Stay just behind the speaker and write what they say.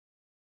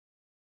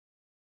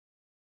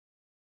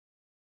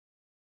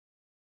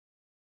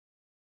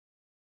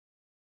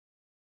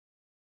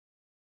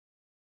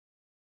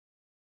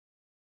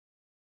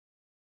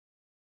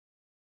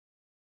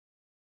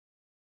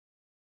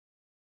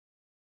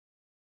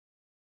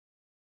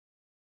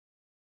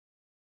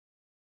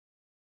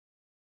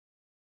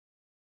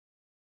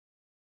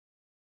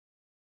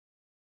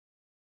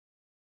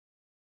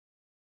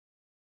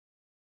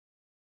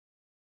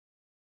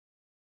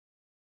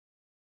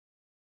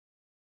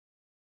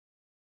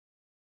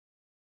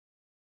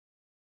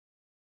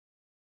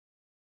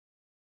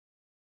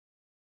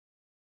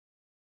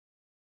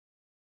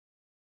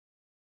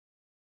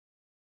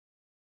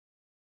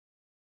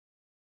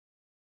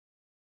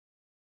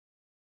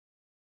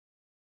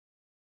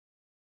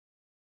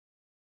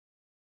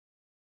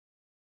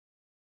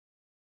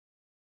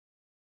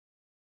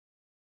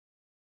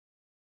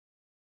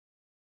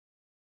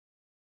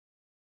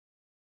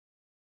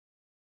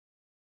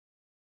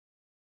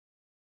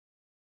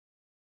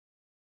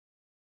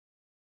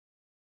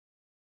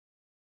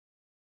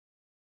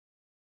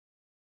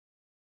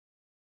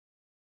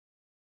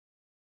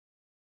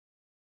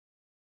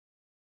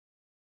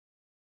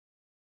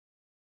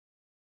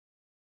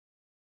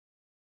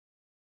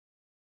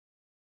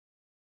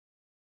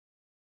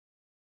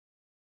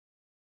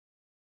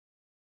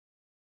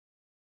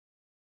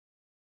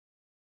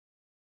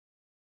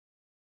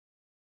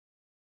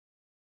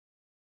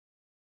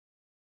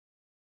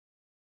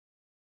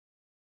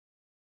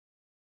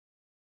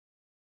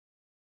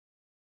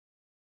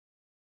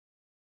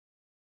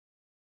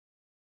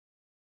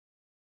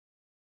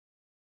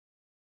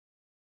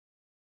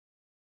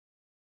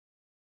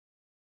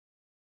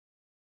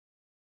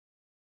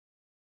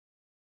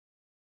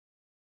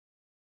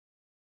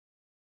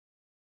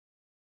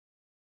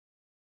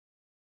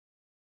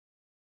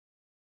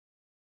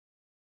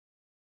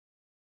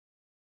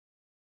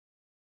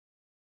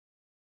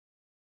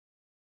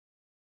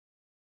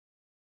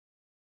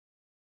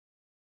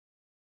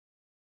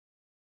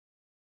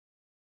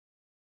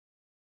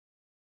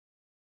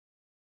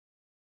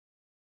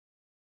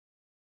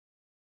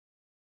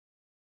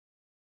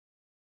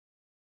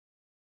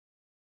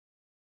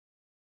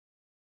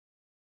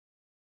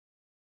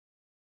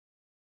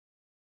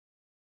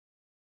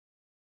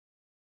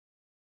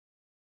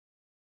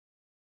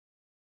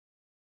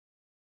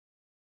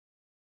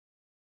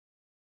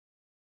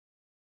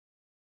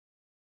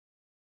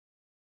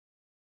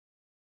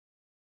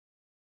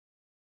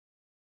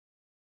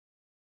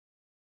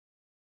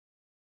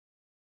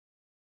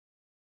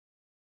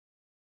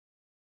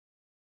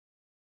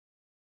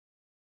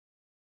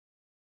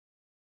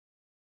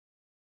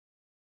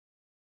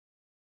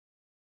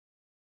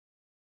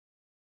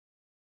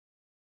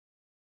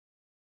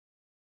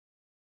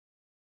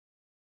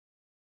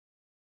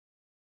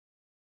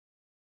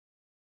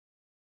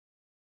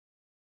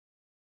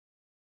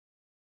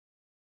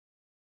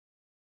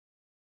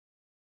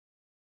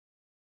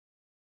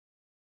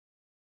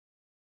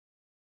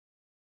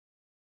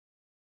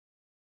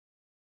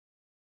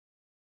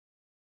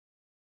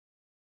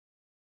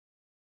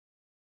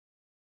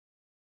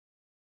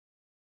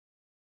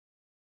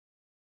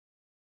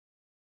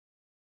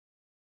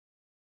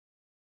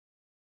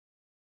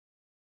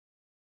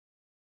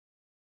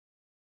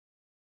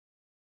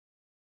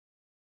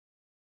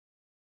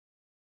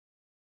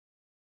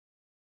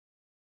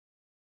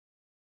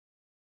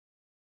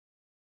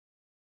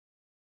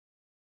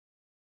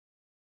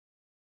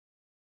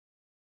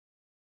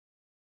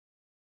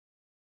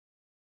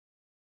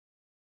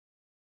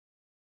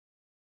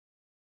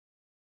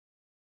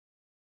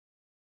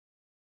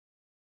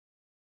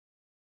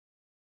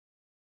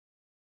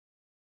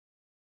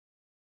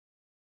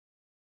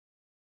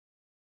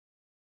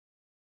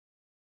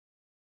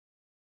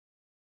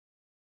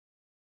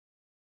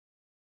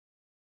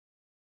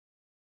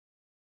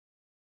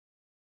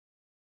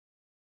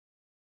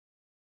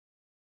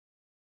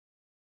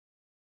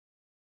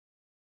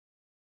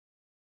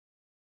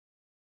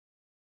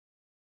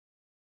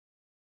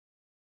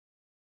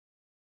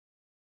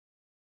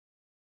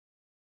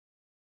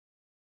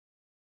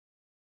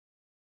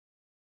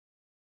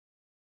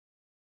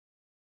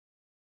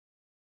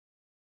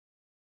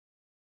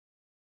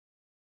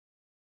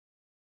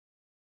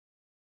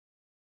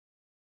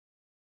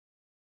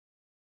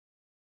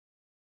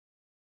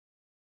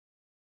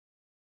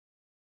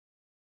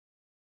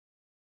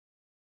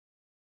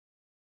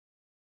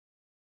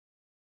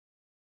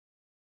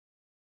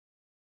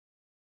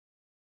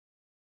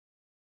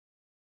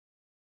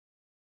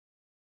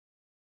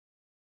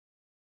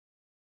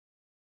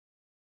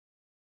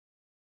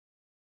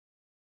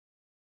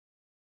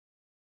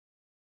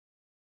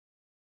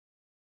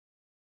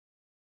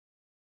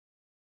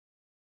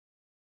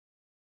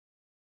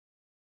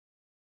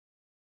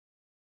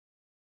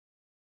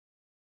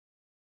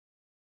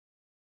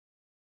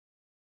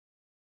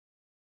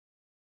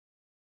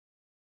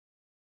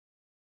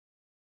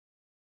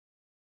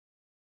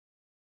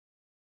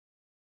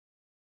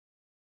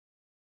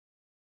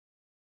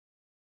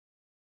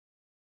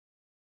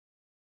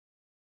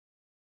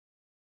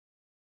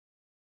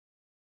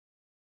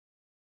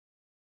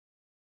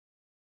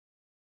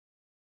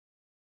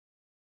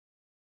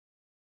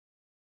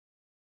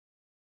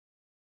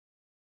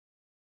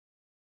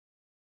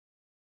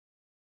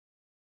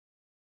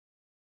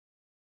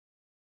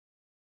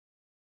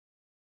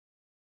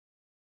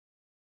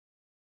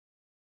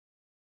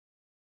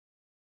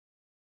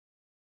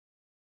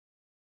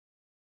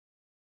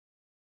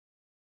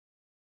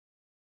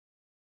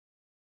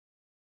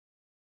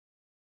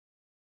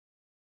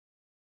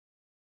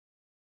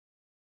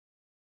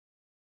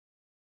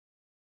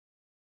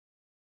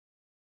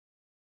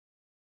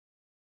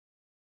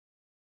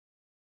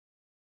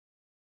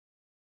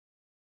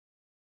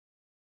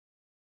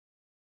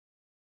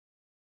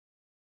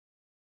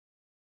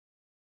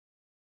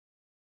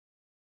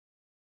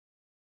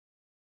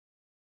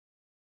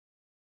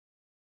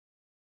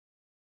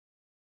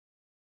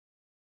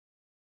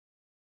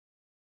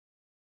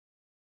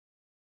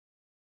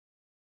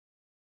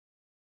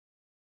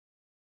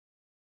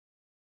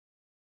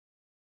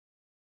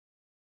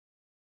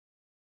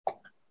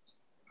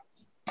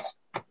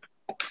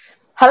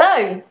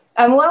Hello,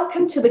 and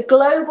welcome to the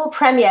global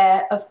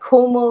premiere of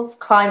Cornwall's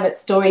Climate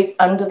Stories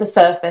Under the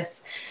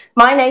Surface.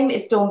 My name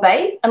is Dawn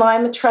Bay, and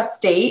I'm a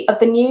trustee of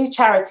the new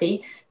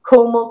charity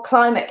Cornwall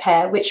Climate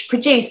Care, which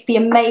produced the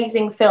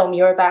amazing film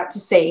you're about to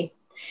see.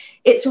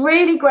 It's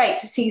really great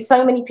to see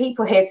so many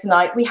people here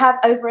tonight. We have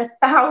over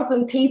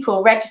 1,000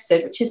 people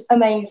registered, which is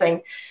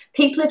amazing.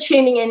 People are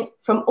tuning in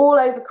from all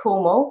over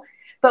Cornwall,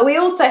 but we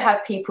also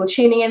have people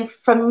tuning in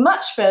from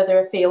much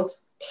further afield,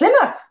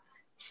 Plymouth,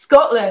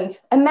 Scotland,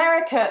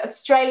 America,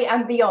 Australia,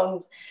 and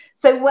beyond.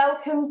 So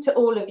welcome to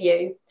all of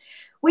you.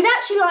 We'd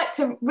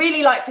actually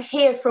really like to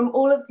hear from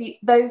all of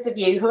those of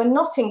you who are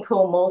not in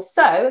Cornwall.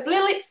 So as a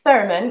little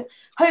experiment,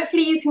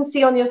 hopefully you can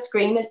see on your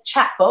screen a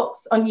chat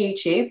box on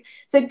YouTube.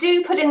 So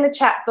do put in the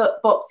chat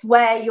box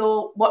where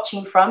you're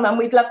watching from, and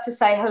we'd love to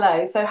say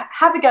hello. So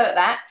have a go at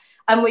that,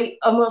 and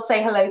we'll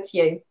say hello to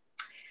you.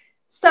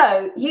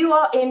 So you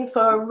are in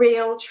for a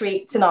real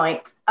treat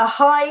tonight, a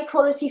high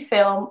quality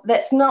film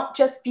that's not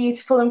just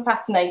beautiful and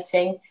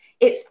fascinating,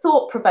 it's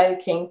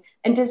thought-provoking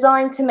and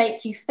designed to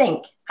make you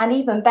think and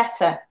even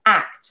better,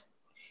 act.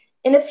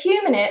 In a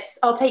few minutes,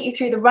 I'll take you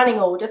through the running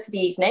order for the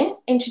evening,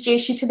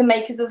 introduce you to the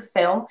makers of the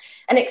film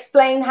and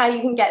explain how you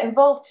can get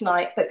involved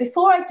tonight. But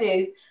before I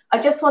do, I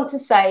just want to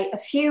say a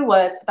few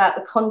words about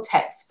the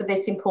context for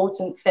this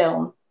important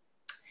film.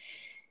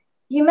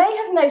 You may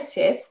have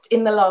noticed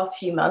in the last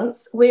few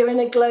months, we're in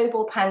a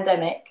global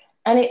pandemic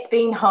and it's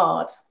been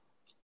hard.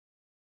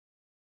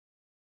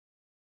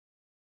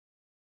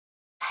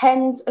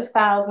 Tens of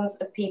thousands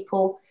of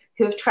people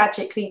who have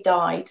tragically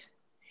died.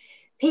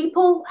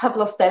 People have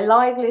lost their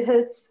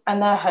livelihoods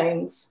and their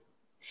homes.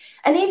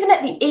 And even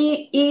at the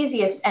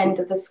easiest end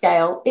of the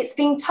scale, it's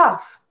been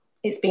tough.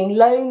 It's been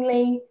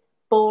lonely,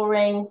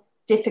 boring,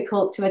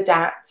 difficult to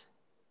adapt.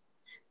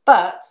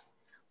 But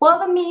while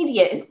the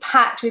media is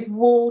packed with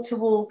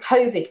wall-to-wall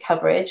COVID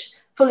coverage,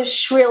 full of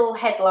shrill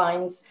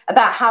headlines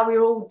about how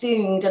we're all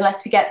doomed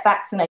unless we get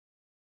vaccinated,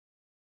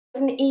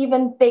 there's an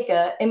even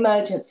bigger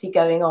emergency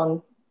going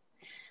on.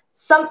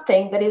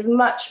 Something that is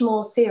much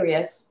more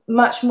serious,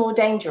 much more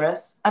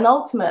dangerous, and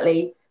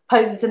ultimately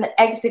poses an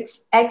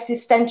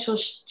existential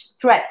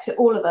threat to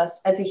all of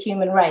us as a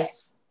human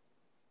race.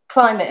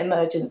 Climate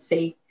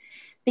emergency.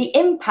 The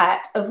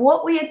impact of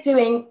what we are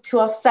doing to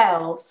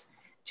ourselves,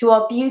 to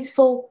our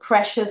beautiful,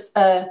 precious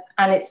Earth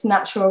and its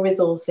natural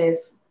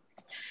resources.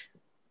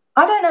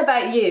 I don't know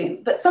about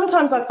you, but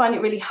sometimes I find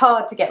it really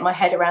hard to get my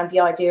head around the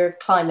idea of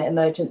climate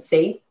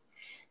emergency.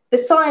 The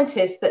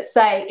scientists that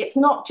say it's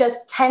not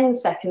just 10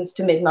 seconds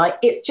to midnight,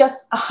 it's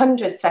just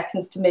 100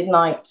 seconds to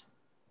midnight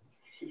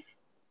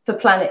for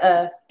planet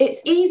Earth.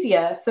 It's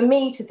easier for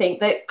me to think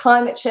that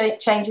climate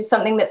change is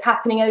something that's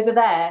happening over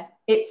there.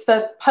 It's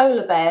for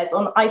polar bears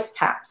on ice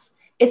caps.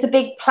 It's a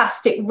big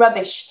plastic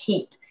rubbish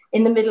heap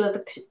in the middle of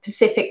the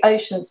Pacific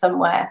Ocean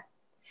somewhere.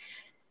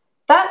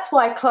 That's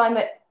why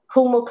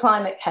Cornwall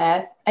Climate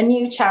Care, a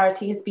new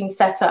charity, has been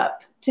set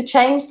up to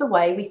change the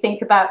way we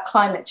think about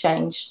climate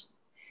change.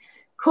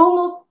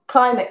 Cornwall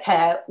Climate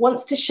Care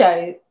wants to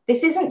show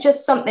this isn't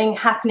just something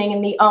happening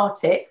in the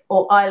Arctic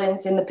or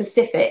islands in the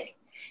Pacific.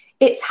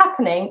 It's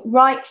happening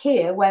right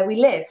here where we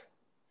live.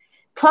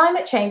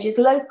 Climate change is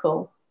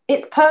local,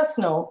 it's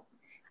personal,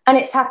 and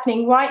it's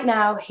happening right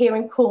now here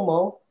in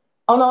Cornwall,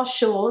 on our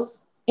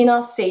shores, in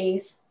our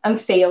seas and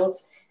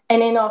fields,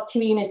 and in our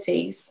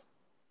communities.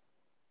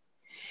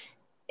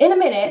 In a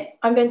minute,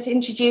 I'm going to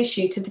introduce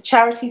you to the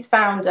charity's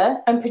founder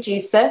and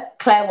producer,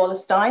 Claire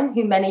Wallerstein,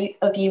 who many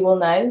of you will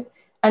know,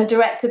 and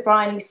director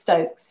Bryony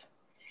Stokes.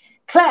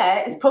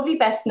 Claire is probably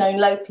best known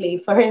locally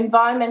for her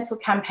environmental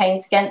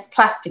campaigns against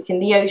plastic in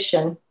the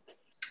ocean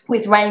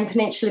with Rain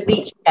Peninsula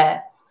Beach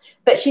Care.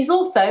 But she's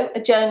also a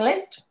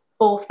journalist,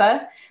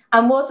 author,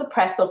 and was a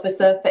press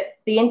officer for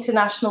the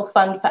International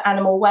Fund for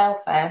Animal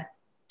Welfare.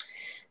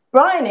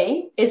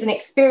 Bryony is an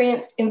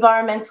experienced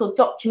environmental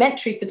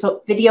documentary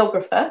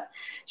videographer.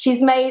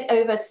 She's made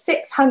over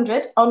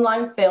 600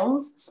 online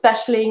films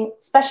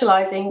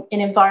specializing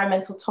in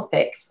environmental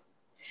topics.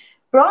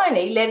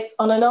 Bryony lives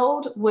on an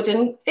old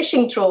wooden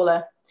fishing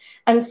trawler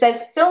and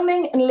says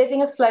filming and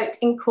living afloat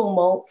in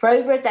Cornwall for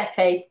over a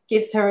decade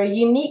gives her a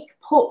unique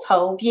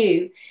porthole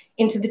view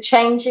into the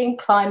changing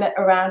climate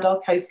around our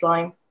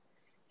coastline.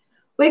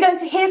 We're going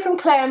to hear from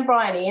Claire and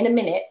Bryony in a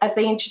minute as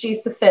they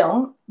introduce the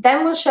film.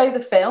 Then we'll show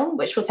the film,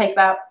 which will take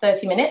about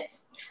 30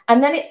 minutes.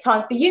 And then it's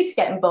time for you to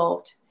get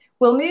involved.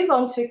 We'll move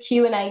on to a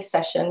Q&A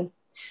session.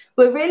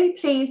 We're really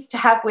pleased to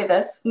have with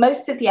us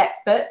most of the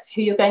experts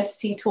who you're going to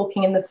see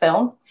talking in the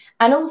film,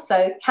 and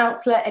also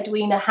Councillor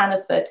Edwina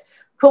Hannaford,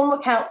 Cornwall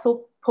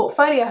Council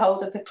portfolio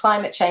holder for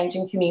climate change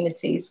and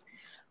communities.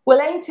 We'll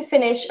aim to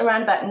finish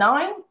around about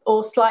 9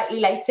 or slightly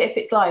later if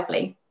it's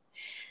lively.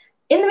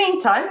 In the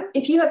meantime,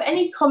 if you have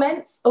any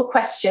comments or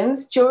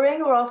questions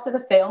during or after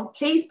the film,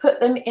 please put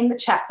them in the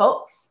chat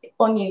box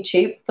on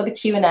YouTube for the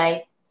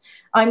Q&A.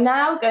 I'm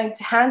now going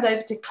to hand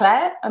over to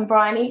Claire and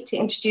Bryony to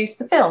introduce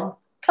the film.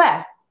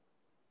 Claire.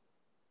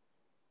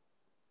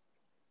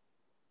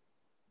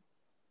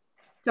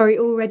 Sorry,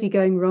 already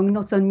going wrong,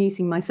 not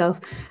unmuting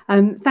myself.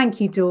 Thank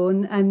you,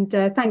 Dawn, and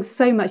thanks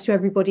so much to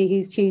everybody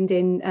who's tuned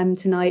in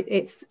tonight.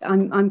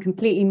 I'm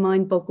completely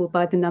mind-boggled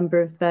by the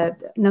number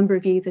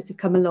of you that have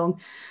come along,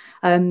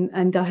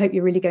 and I hope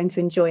you're really going to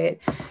enjoy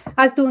it.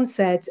 As Dawn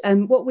said,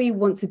 what we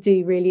want to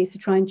do really is to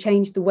try and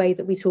change the way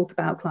that we talk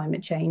about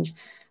climate change.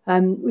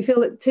 We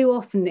feel that too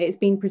often it's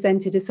been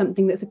presented as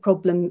something that's a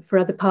problem for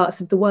other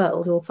parts of the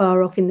world or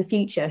far off in the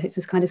future. It's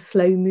this kind of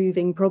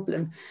slow-moving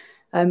problem.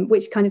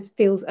 Which kind of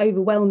feels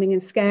overwhelming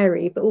and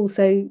scary, but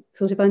also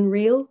sort of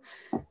unreal.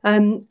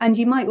 And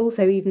you might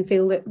also even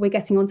feel that we're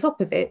getting on top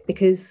of it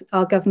because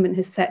our government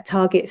has set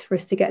targets for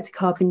us to get to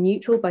carbon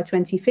neutral by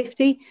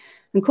 2050.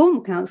 And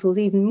Cornwall Council is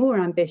even more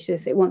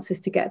ambitious. It wants us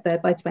to get there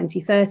by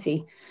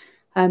 2030.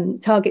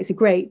 Targets are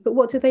great, but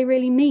what do they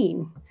really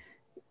mean?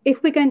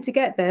 If we're going to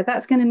get there,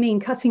 that's going to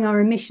mean cutting our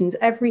emissions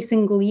every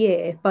single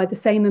year by the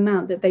same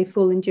amount that they've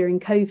fallen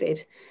during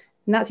COVID.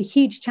 And that's a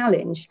huge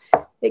challenge.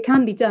 It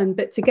can be done,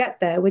 but to get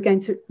there, we're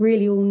going to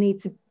really all need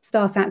to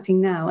start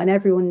acting now, and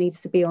everyone needs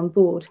to be on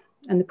board.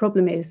 And the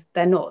problem is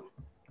they're not.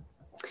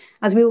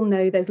 As we all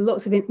know, there's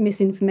lots of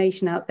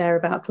misinformation out there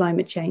about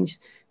climate change.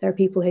 There are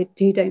people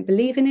who don't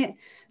believe in it,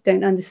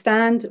 don't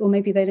understand, or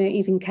maybe they don't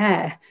even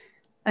care.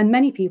 And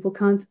many people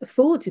can't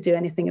afford to do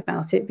anything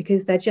about it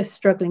because they're just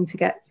struggling to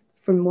get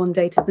from one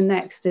day to the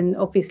next. And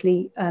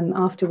obviously,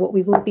 after what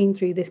we've all been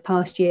through this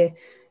past year,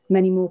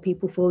 many more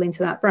people fall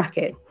into that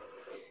bracket.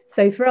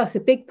 So for us, a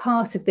big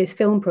part of this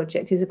film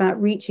project is about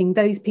reaching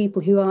those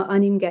people who are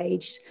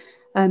unengaged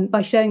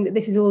by showing that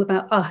this is all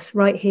about us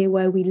right here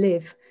where we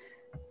live.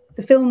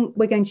 The film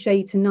we're going to show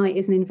you tonight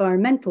is an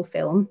environmental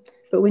film,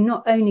 but we're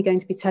not only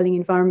going to be telling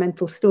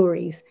environmental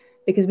stories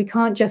because we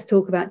can't just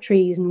talk about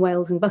trees and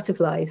whales and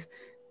butterflies.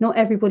 Not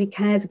everybody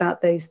cares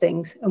about those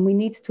things, and we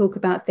need to talk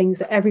about things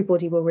that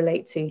everybody will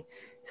relate to.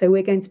 So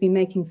we're going to be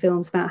making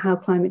films about how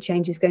climate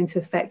change is going to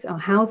affect our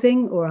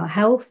housing or our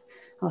health,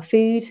 our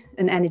food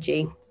and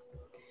energy.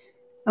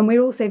 And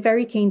we're also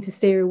very keen to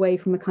steer away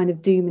from a kind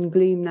of doom and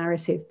gloom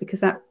narrative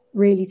because that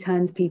really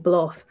turns people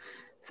off.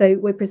 So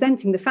we're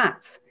presenting the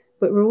facts,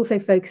 but we're also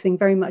focusing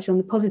very much on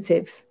the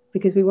positives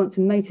because we want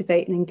to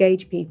motivate and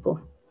engage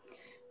people.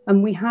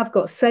 And we have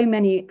got so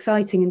many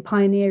exciting and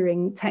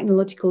pioneering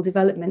technological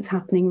developments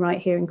happening right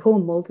here in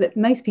Cornwall that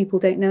most people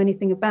don't know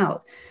anything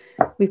about.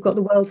 We've got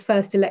the world's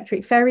first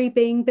electric ferry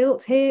being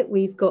built here.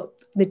 We've got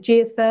the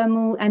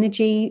geothermal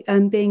energy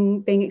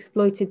being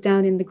exploited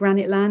down in the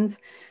granite lands.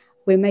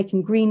 We're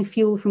making green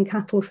fuel from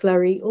cattle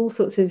slurry, all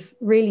sorts of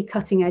really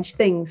cutting edge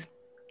things.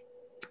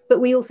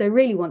 But we also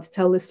really want to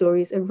tell the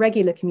stories of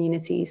regular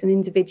communities and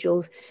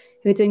individuals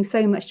who are doing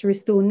so much to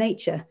restore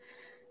nature,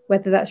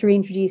 whether that's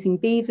reintroducing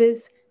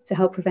beavers to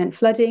help prevent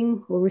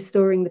flooding or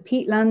restoring the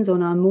peatlands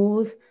on our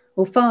moors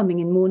or farming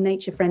in more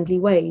nature-friendly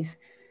ways.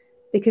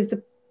 Because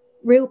the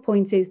real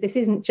point is this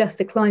isn't just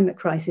a climate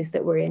crisis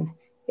that we're in,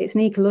 it's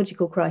an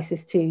ecological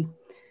crisis too.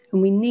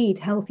 And we need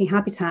healthy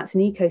habitats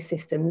and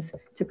ecosystems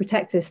to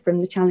protect us from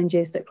the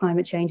challenges that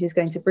climate change is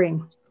going to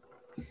bring.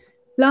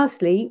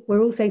 Lastly,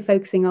 we're also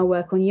focusing our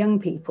work on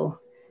young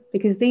people,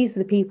 because these are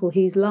the people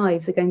whose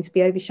lives are going to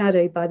be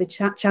overshadowed by the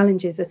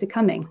challenges that are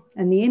coming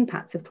and the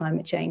impacts of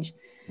climate change.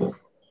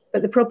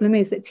 But the problem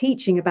is that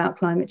teaching about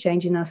climate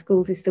change in our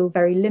schools is still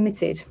very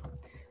limited.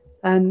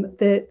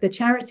 The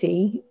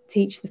charity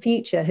Teach the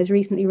Future has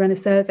recently run a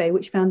survey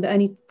which found that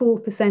only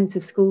 4%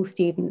 of school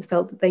students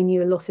felt that they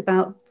knew a lot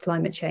about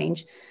climate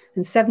change,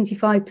 and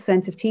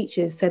 75% of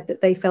teachers said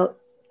that they felt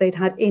they'd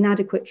had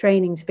inadequate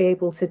training to be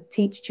able to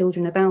teach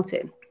children about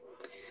it.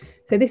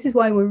 So this is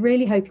why we're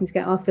really hoping to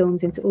get our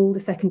films into all the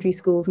secondary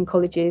schools and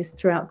colleges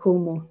throughout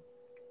Cornwall.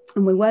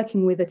 And we're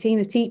working with a team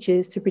of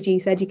teachers to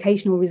produce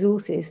educational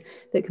resources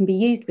that can be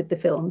used with the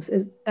films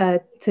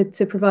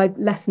to provide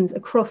lessons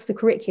across the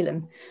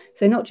curriculum.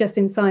 So not just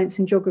in science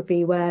and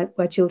geography where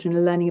children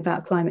are learning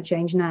about climate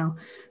change now,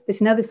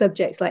 but in other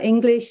subjects like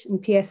English and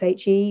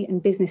PSHE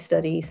and business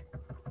studies.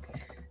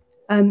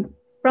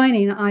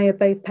 Bryony and I are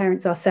both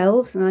parents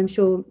ourselves, and I'm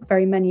sure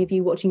very many of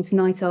you watching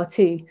tonight are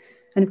too.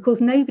 And of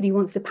course, nobody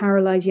wants to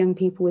paralyse young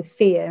people with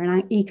fear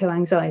and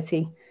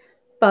eco-anxiety.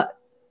 But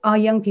our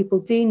young people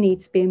do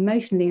need to be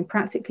emotionally and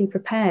practically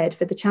prepared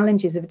for the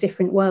challenges of a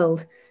different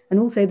world, and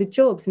also the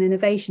jobs and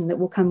innovation that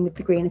will come with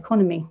the green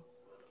economy.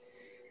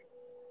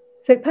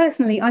 So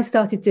personally, I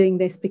started doing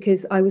this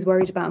because I was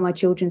worried about my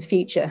children's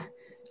future.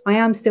 I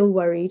am still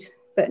worried,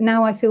 but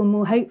now I feel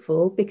more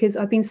hopeful because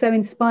I've been so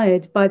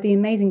inspired by the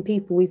amazing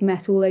people we've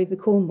met all over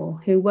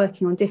Cornwall who are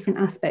working on different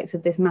aspects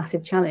of this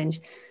massive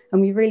challenge, and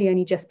we've really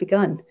only just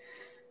begun.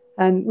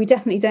 We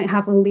definitely don't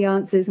have all the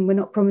answers, and we're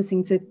not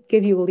promising to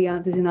give you all the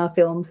answers in our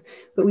films,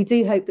 but we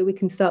do hope that we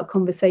can start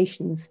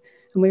conversations.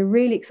 And we're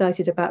really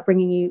excited about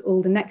bringing you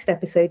all the next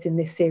episodes in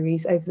this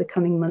series over the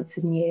coming months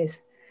and years.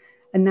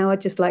 And now I'd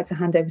just like to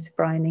hand over to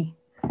Bryony.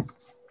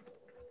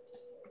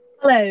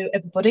 Hello,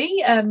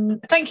 everybody.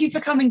 Thank you for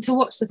coming to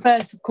watch the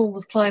first of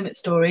Cornwall's climate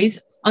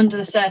stories, Under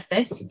the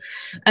Surface.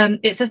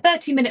 It's a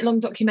 30-minute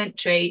long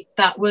documentary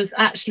that was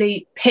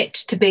actually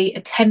pitched to be a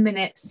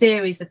 10-minute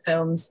series of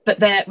films, but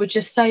there were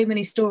just so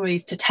many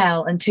stories to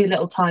tell and too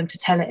little time to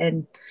tell it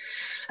in.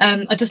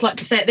 I'd just like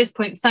to say at this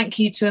point, thank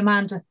you to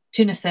Amanda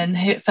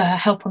Tunison for her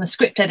help on the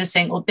script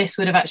editing, or this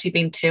would have actually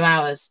been 2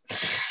 hours.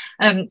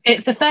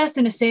 It's the first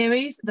in a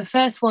series. The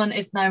first one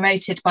is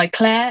narrated by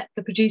Claire,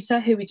 the producer,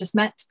 who we just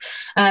met,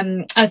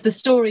 as the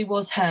story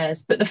was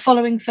hers, but the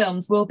following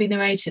films will be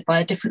narrated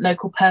by a different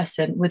local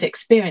person with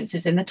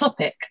experiences in the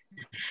topic.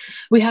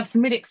 We have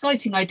some really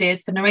exciting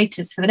ideas for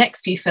narrators for the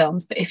next few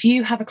films, but if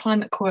you have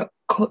a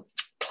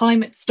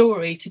climate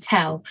story to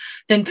tell,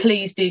 then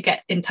please do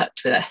get in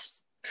touch with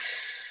us.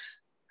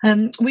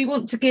 We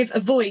want to give a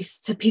voice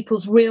to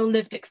people's real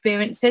lived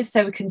experiences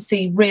so we can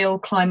see real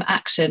climate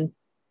action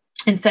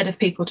instead of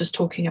people just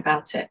talking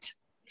about it.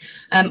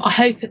 I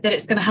hope that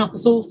it's going to help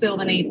us all feel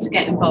the need to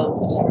get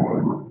involved.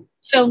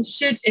 Films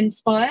should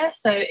inspire,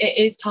 so it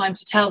is time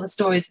to tell the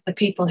stories of the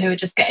people who are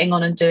just getting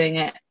on and doing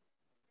it.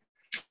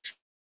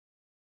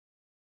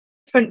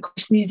 Different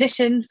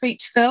musician for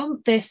each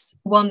film. This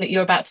one that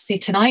you're about to see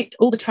tonight,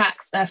 all the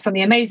tracks are from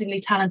the amazingly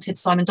talented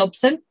Simon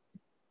Dobson.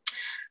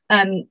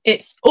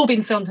 It's all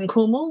been filmed in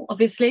Cornwall,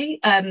 obviously.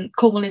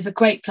 Cornwall is a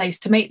great place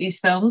to make these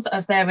films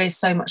as there is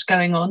so much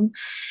going on.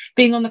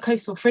 Being on the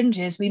coastal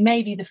fringes, we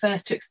may be the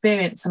first to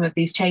experience some of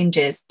these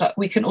changes, but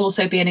we can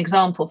also be an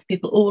example for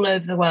people all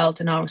over the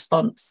world in our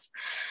response.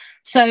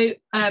 So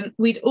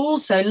we'd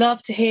also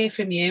love to hear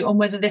from you on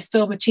whether this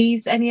film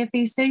achieves any of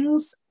these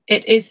things.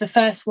 It is the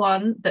first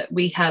one that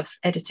we have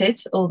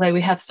edited, although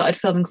we have started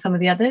filming some of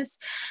the others.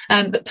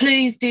 But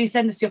please do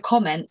send us your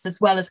comments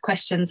as well as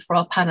questions for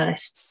our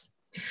panellists.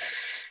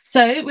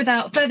 So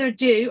without further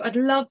ado, I'd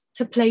love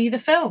to play you the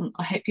film.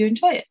 I hope you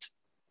enjoy it.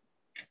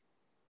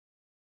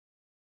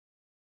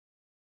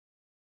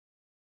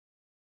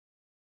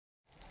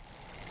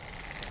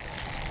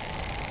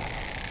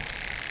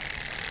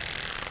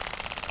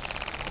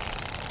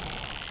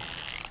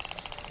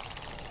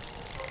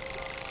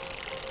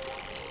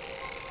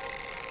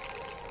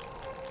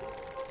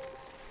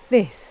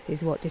 This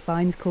is what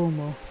defines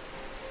Cornwall.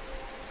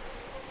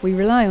 We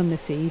rely on the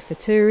sea for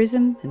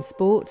tourism and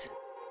sport,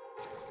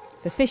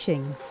 for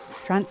fishing,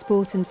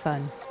 transport and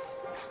fun.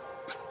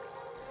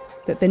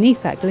 But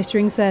beneath that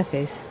glittering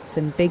surface,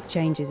 some big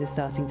changes are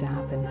starting to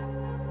happen.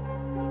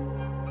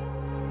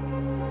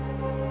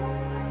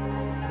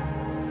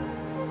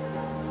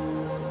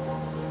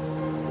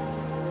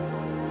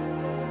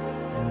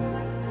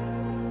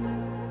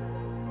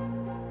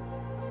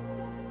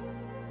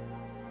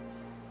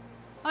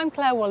 I'm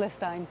Claire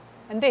Wallerstein,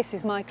 and this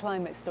is my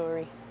climate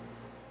story.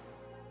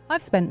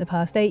 I've spent the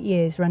past 8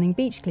 years running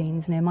beach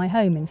cleans near my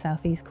home in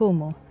southeast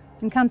Cornwall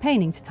and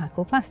campaigning to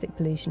tackle plastic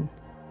pollution.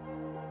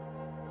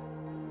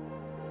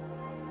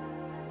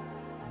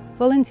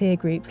 Volunteer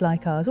groups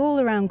like ours all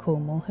around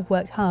Cornwall have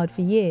worked hard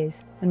for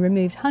years and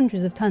removed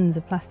hundreds of tonnes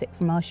of plastic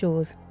from our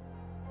shores.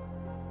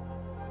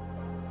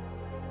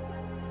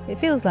 It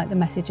feels like the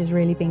message has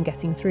really been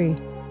getting through.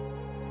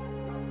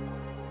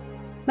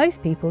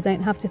 Most people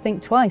don't have to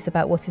think twice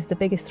about what is the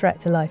biggest threat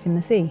to life in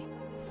the sea.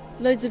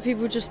 Loads of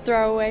people just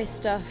throw away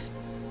stuff.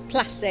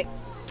 Plastic.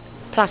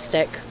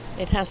 Plastic.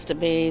 It has to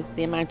be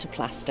the amount of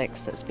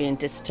plastics that's being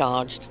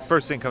discharged.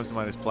 First thing comes to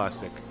mind is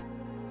plastic.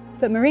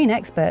 But marine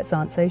experts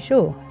aren't so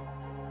sure.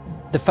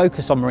 The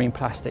focus on marine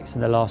plastics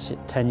in the last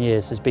 10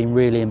 years has been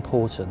really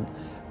important,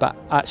 but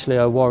actually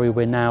I worry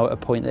we're now at a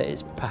point that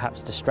it's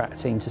perhaps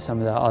distracting to some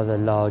of the other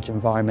large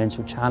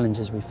environmental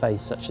challenges we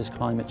face, such as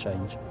climate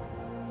change.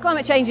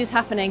 Climate change is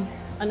happening.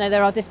 I know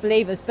there are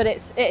disbelievers, but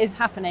it is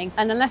happening.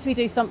 And unless we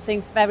do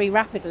something very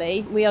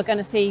rapidly, we are going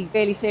to see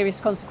really serious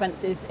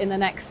consequences in the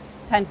next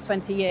 10 to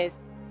 20 years.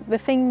 The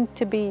thing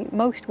to be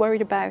most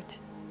worried about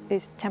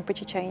is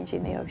temperature change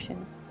in the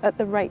ocean at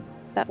the rate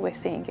that we're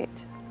seeing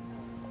it.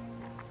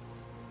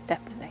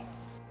 Definitely.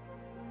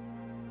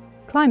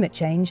 Climate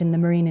change in the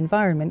marine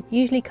environment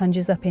usually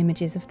conjures up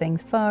images of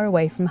things far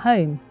away from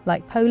home,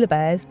 like polar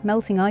bears,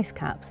 melting ice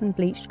caps and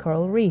bleached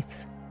coral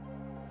reefs.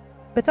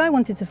 But I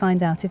wanted to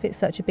find out if it's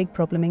such a big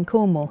problem in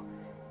Cornwall,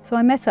 so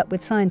I met up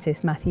with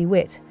scientist Matthew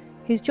Witt,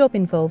 whose job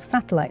involves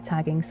satellite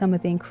tagging some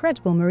of the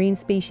incredible marine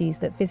species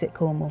that visit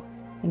Cornwall,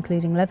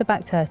 including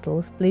leatherback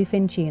turtles,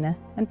 bluefin tuna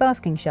and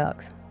basking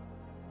sharks.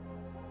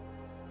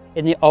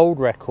 In the old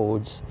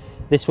records,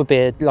 this would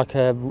be like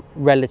a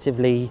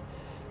relatively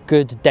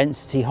good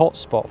density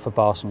hotspot for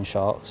basking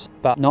sharks,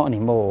 but not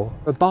anymore.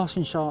 A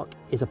basking shark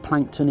is a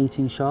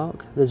plankton-eating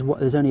shark.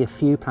 There's only a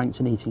few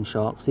plankton-eating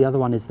sharks. The other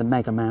one is the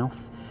megamouth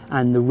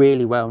and the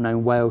really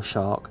well-known whale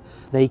shark.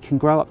 They can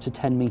grow up to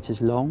 10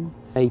 metres long.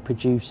 They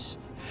produce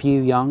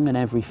few young in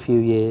every few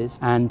years,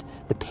 and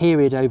the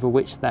period over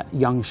which that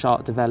young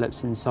shark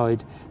develops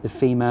inside the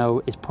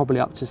female is probably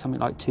up to something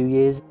like 2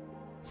 years.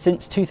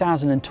 Since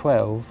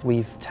 2012,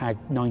 we've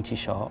tagged 90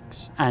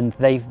 sharks, and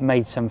they've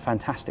made some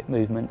fantastic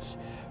movements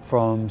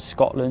from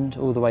Scotland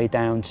all the way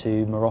down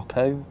to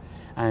Morocco,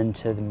 and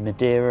to the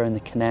Madeira and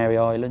the Canary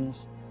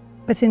Islands.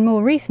 But in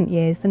more recent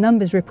years, the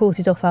numbers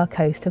reported off our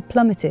coast have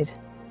plummeted.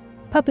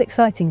 Public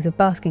sightings of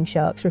basking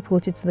sharks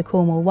reported to the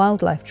Cornwall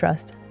Wildlife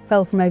Trust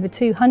fell from over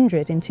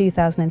 200 in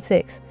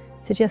 2006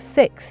 to just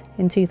 6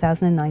 in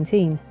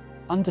 2019.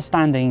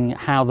 Understanding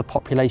how the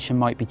population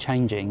might be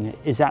changing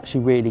is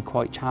actually really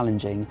quite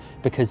challenging,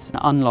 because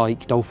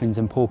unlike dolphins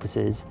and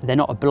porpoises, they're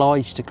not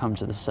obliged to come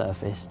to the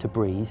surface to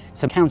breathe,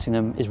 so counting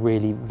them is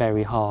really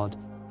very hard.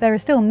 There are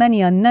still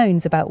many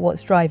unknowns about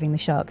what's driving the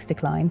sharks'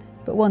 decline,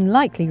 but one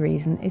likely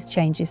reason is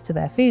changes to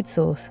their food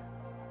source.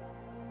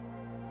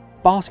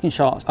 Basking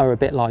sharks are a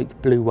bit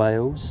like blue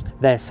whales.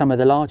 They're some of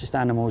the largest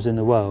animals in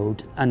the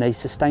world, and they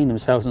sustain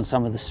themselves on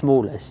some of the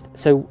smallest.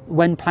 So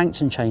when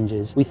plankton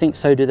changes, we think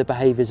so do the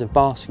behaviours of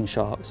basking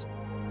sharks.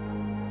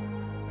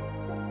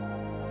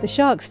 The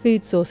shark's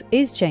food source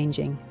is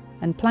changing,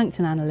 and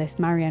plankton analyst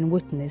Marianne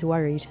Wotton is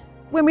worried.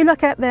 When we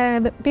look at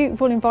the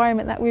beautiful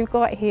environment that we've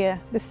got here,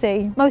 the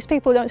sea, most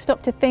people don't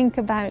stop to think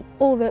about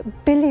all the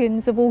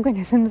billions of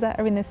organisms that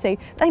are in the sea.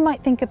 They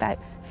might think about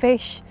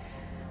fish,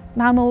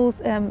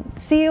 mammals,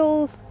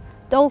 seals,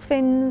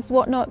 dolphins,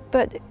 whatnot,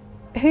 but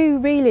who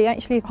really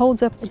actually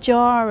holds up a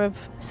jar of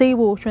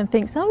seawater and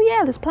thinks, oh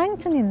yeah, there's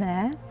plankton in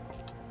there?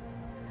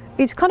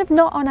 It's kind of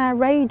not on our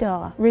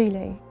radar,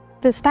 really.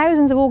 There's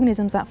thousands of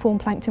organisms that form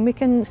plankton. We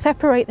can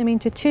separate them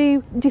into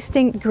two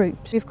distinct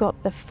groups. We've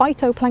got the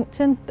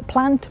phytoplankton, the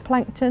plant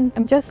plankton,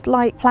 and just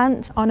like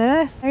plants on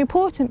Earth, they're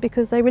important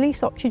because they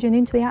release oxygen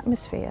into the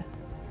atmosphere.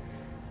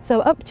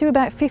 So up to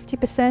about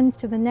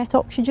 50% of the net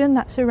oxygen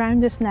that's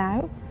around us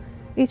now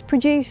is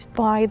produced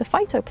by the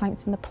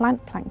phytoplankton, the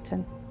plant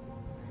plankton.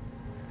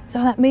 So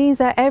that means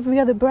that every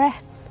other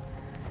breath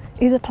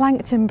is a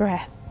plankton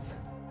breath.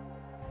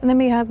 And then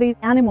we have these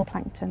animal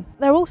plankton.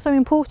 They're also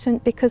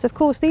important because, of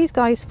course, these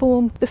guys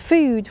form the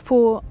food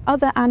for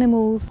other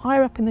animals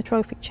higher up in the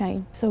trophic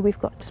chain. So we've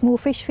got small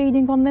fish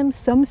feeding on them,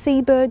 some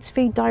seabirds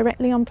feed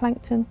directly on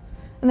plankton,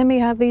 and then we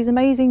have these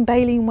amazing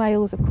baleen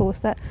whales, of course,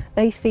 that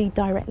they feed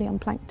directly on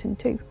plankton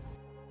too.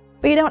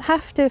 But you don't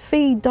have to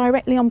feed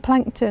directly on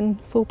plankton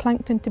for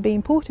plankton to be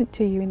important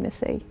to you in the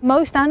sea.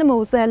 Most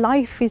animals, their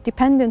life is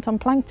dependent on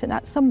plankton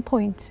at some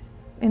point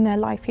in their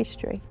life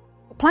history.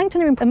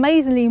 Plankton are an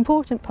amazingly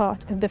important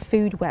part of the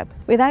food web.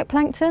 Without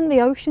plankton,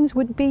 the oceans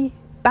would be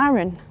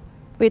barren.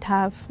 We'd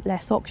have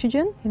less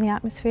oxygen in the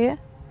atmosphere.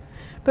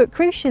 But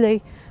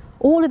crucially,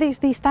 all of these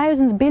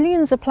thousands,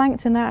 billions of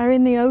plankton that are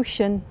in the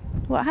ocean,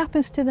 what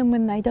happens to them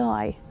when they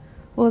die?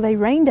 Well, they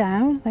rain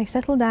down, they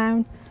settle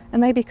down,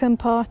 and they become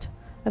part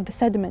of the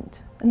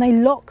sediment, and they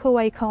lock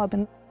away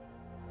carbon.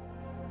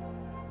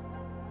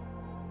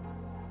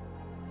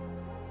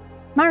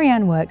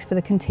 Marianne works for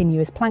the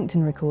Continuous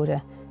Plankton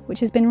Recorder, which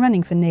has been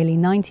running for nearly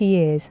 90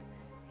 years.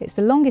 It's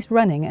the longest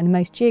running and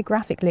most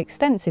geographically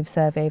extensive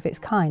survey of its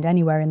kind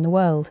anywhere in the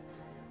world.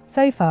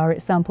 So far,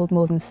 it's sampled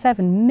more than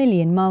 7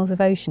 million miles of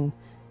ocean,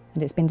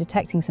 and it's been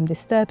detecting some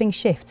disturbing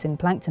shifts in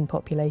plankton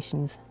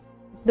populations.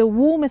 The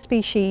warmer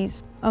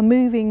species are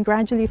moving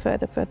gradually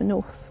further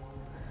north,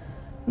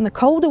 and the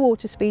colder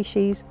water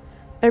species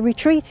are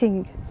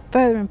retreating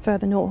further and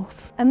further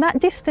north. And that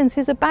distance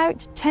is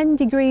about 10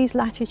 degrees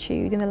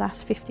latitude in the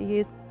last 50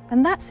 years.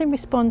 And that's in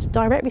response,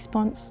 direct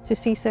response to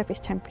sea surface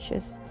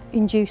temperatures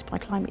induced by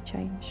climate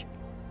change.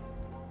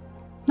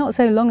 Not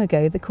so long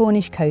ago, the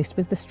Cornish coast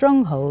was the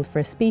stronghold for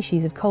a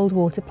species of cold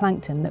water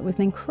plankton that was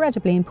an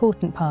incredibly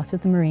important part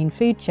of the marine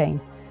food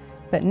chain.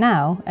 But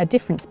now, a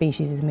different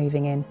species is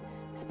moving in,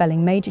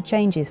 spelling major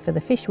changes for the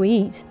fish we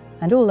eat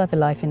and all other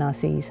life in our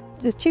seas.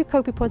 There's two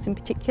copepods in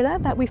particular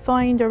that we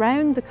find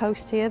around the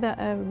coast here that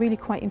are really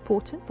quite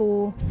important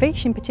for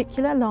fish in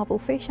particular, larval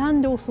fish,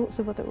 and all sorts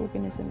of other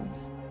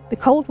organisms. The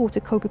cold water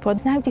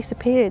copepods now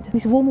disappeared.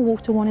 This warmer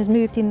water one has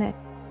moved in there.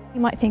 You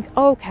might think,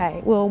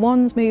 okay, well,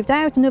 one's moved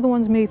out, another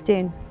one's moved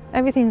in.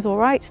 Everything's all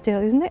right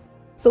still, isn't it?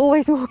 It's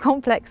always more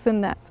complex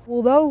than that.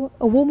 Although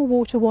a warmer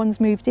water one's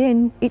moved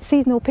in, its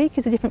seasonal peak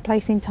is a different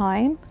place in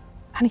time,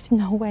 and it's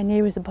nowhere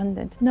near as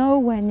abundant,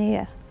 nowhere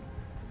near.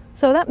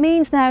 So that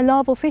means now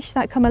larval fish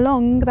that come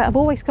along, that have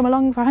always come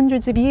along for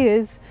hundreds of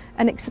years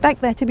and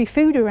expect there to be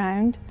food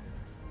around,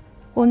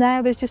 well,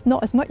 now there's just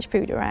not as much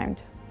food around.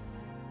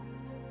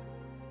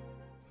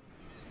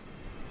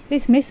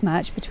 This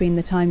mismatch between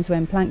the times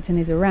when plankton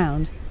is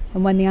around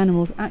and when the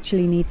animals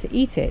actually need to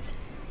eat it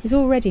is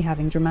already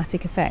having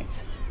dramatic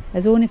effects,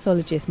 as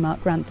ornithologist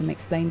Mark Grantham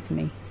explained to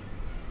me.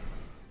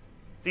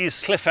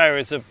 These cliff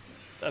areas are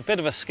a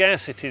bit of a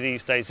scarcity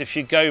these days. If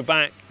you go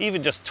back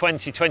even just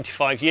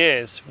 20-25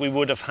 years, we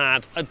would have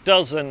had a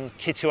dozen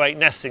kittiwake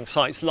nesting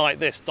sites like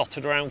this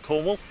dotted around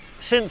Cornwall.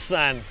 Since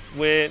then,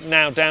 we're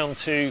now down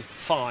to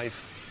 5.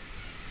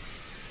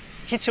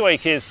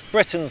 Kittiwake is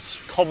Britain's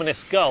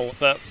commonest gull,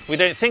 but we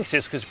don't think it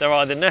is because they're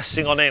either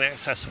nesting on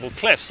inaccessible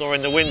cliffs or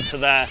in the winter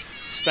they're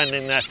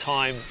spending their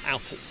time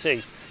out at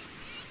sea.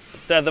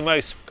 They're the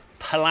most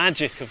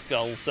pelagic of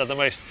gulls, they're the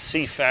most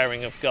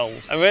seafaring of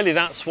gulls, and really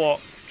that's what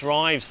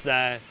drives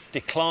their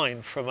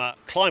decline from a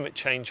climate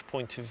change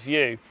point of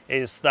view,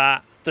 is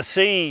that The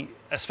sea,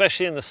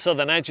 especially in the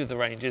southern edge of the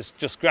range, is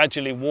just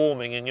gradually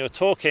warming, and you're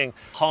talking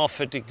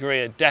 0.5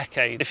 degrees a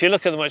decade. If you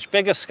look at the much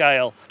bigger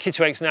scale,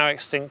 kittiwake's now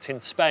extinct in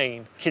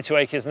Spain.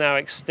 Kittiwake is now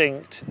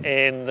extinct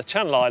in the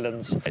Channel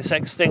Islands. It's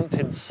extinct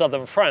in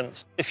southern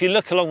France. If you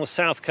look along the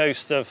south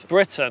coast of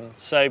Britain,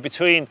 so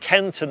between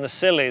Kent and the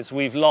Scillies,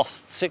 we've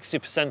lost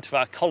 60% of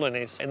our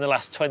colonies in the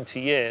last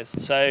 20 years.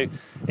 So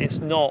it's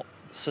not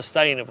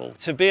sustainable.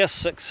 To be a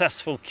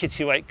successful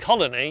kittiwake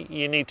colony,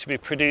 you need to be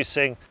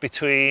producing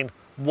between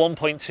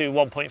 1.2,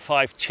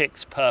 1.5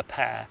 chicks per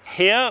pair.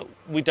 Here,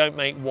 we don't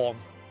make one.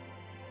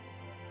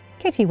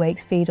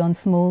 Kittiwakes feed on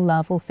small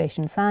larval fish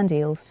and sand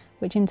eels,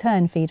 which in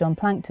turn feed on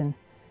plankton.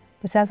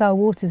 But as our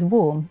waters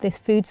warm, this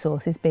food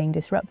source is being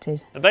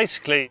disrupted. And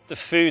basically, the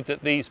food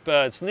that these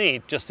birds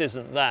need just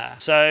isn't there.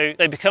 So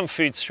they become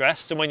food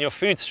stressed, and when you're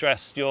food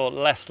stressed, you're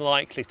less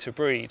likely to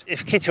breed.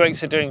 If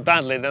kittiwakes are doing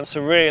badly, then it's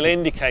a real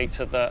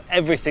indicator that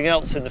everything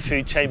else in the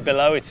food chain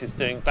below it is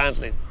doing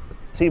badly.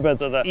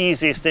 Seabirds are the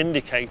easiest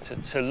indicator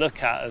to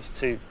look at as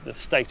to the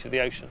state of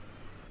the ocean.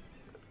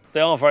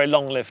 They are very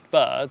long-lived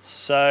birds,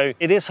 so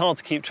it is hard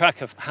to keep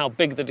track of how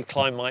big the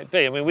decline might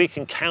be. I mean, we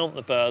can count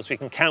the birds, we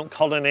can count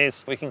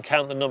colonies, we can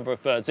count the number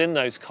of birds in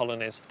those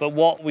colonies, but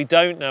what we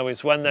don't know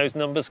is when those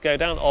numbers go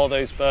down, are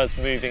those birds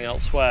moving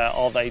elsewhere?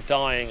 Are they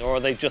dying, or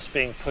are they just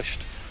being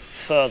pushed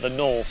further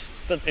north?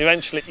 But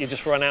eventually you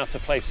just run out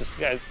of places to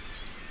go.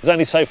 There's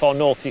only so far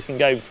north you can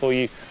go before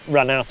you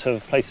run out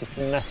of places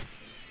to nest.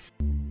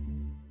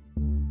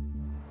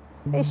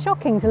 It's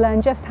shocking to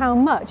learn just how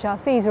much our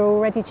seas are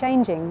already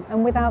changing,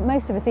 and without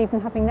most of us even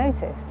having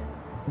noticed.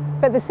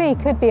 But the sea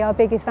could be our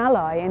biggest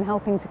ally in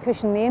helping to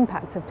cushion the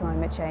impact of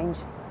climate change.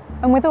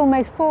 And with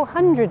almost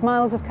 400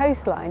 miles of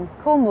coastline,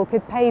 Cornwall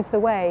could pave the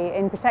way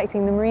in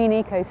protecting the marine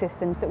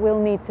ecosystems that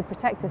we'll need to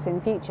protect us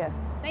in future.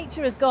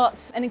 Nature has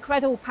got an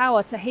incredible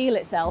power to heal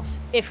itself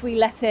if we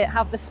let it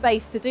have the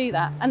space to do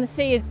that. And the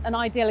sea is an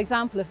ideal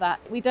example of that.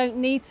 We don't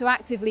need to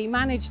actively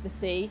manage the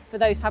sea for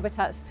those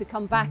habitats to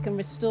come back and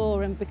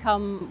restore and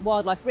become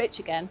wildlife rich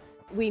again.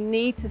 We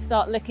need to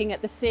start looking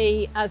at the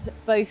sea as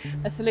both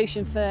a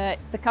solution for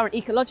the current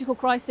ecological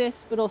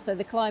crisis, but also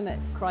the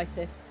climate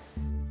crisis.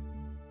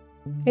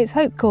 It's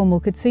hoped Cornwall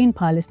could soon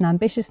pilot an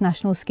ambitious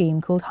national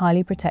scheme called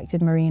Highly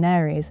Protected Marine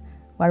Areas,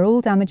 where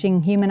all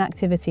damaging human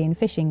activity in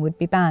fishing would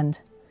be banned.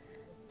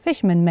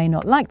 Fishermen may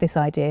not like this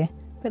idea,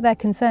 but their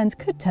concerns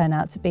could turn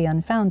out to be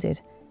unfounded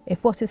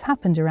if what has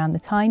happened around the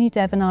tiny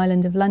Devon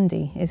island of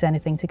Lundy is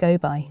anything to go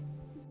by.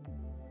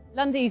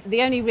 Lundy's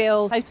the only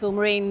real total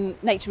marine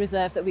nature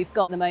reserve that we've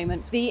got at the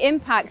moment. The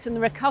impacts and the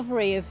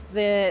recovery of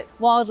the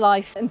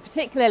wildlife, and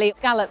particularly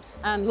scallops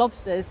and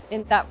lobsters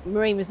in that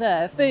marine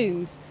reserve,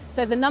 boomed.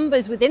 So the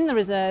numbers within the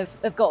reserve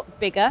have got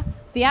bigger,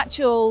 the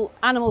actual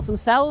animals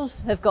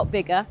themselves have got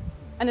bigger,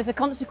 and as a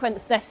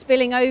consequence they're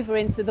spilling over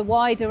into the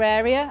wider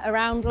area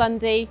around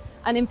Lundy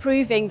and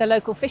improving the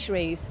local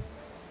fisheries.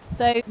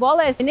 So while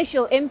there's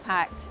initial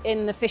impact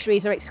in the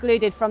fisheries are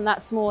excluded from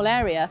that small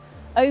area,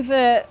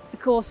 over the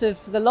course of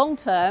the long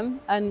term,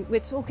 and we're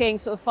talking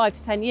sort of 5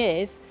 to 10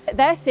 years,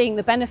 they're seeing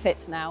the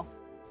benefits now.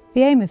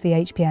 The aim of the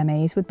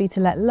HPMAs would be to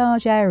let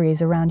large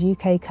areas around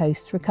UK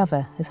coasts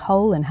recover as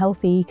whole and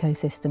healthy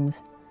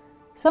ecosystems.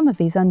 Some of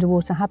these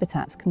underwater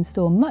habitats can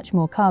store much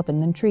more carbon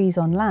than trees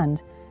on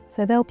land,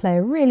 so they'll play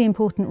a really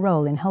important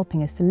role in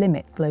helping us to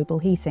limit global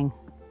heating.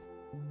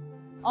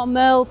 Our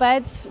merle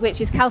beds,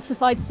 which is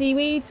calcified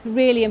seaweed,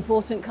 really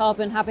important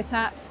carbon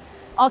habitat.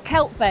 Our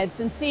kelp beds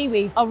and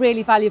seaweeds are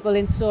really valuable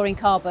in storing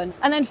carbon.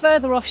 And then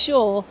further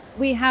offshore,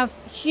 we have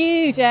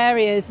huge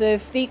areas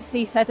of deep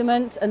sea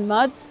sediment and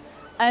muds.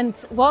 And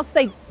whilst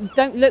they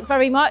don't look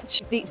very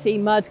much, deep sea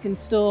mud can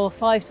store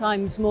 5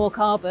 times more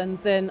carbon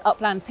than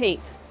upland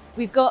peat.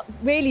 We've got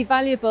really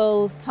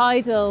valuable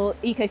tidal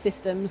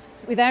ecosystems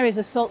with areas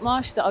of salt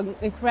marsh that are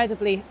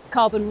incredibly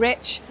carbon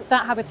rich.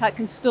 That habitat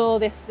can store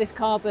this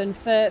carbon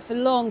for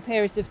long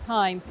periods of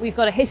time. We've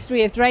got a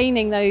history of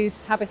draining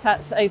those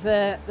habitats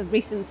over the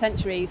recent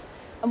centuries.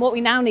 And what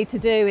we now need to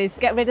do is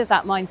get rid of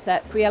that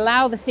mindset. We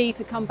allow the sea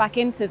to come back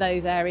into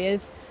those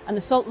areas and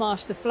the salt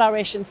marsh to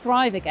flourish and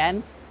thrive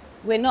again.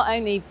 We're not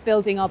only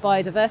building our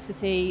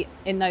biodiversity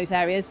in those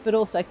areas, but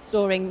also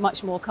storing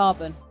much more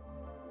carbon.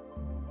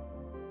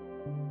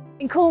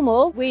 In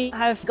Cornwall, we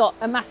have got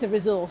a massive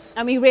resource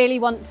and we really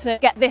want to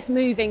get this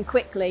moving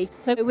quickly.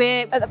 So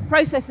we're at the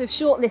process of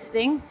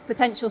shortlisting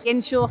potential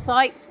inshore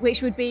sites,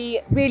 which would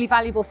be really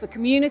valuable for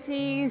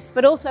communities,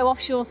 but also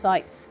offshore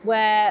sites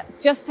where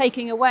just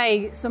taking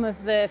away some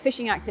of the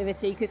fishing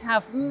activity could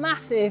have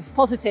massive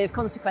positive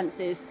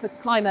consequences for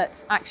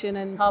climate action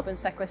and carbon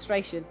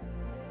sequestration.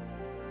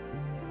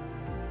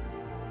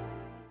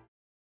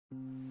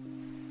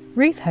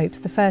 Ruth hopes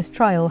the first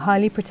trial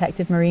highly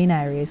protected marine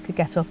areas could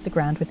get off the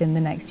ground within the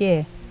next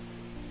year.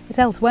 But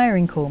elsewhere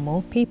in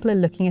Cornwall, people are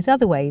looking at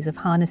other ways of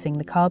harnessing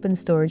the carbon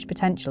storage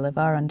potential of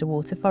our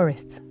underwater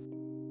forests.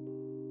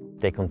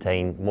 They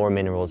contain more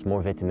minerals,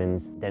 more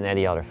vitamins than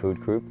any other food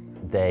group.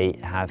 They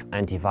have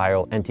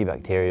antiviral,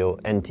 antibacterial,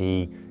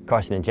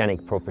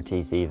 anti-carcinogenic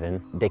properties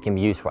even. They can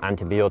be used for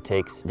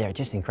antibiotics. They're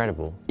just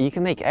incredible. You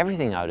can make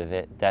everything out of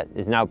it that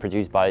is now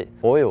produced by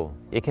oil.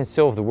 It can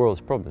solve the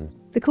world's problems.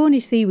 The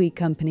Cornish Seaweed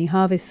Company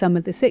harvests some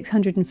of the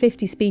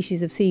 650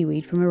 species of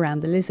seaweed from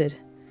around the Lizard.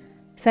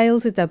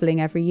 Sales are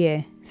doubling every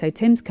year, so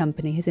Tim's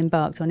company has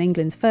embarked on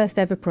England's first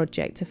ever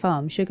project to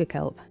farm sugar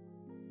kelp.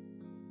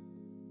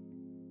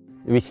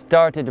 We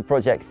started the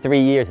project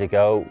 3 years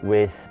ago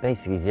with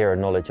basically zero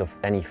knowledge of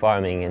any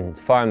farming, and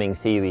farming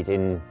seaweed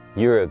in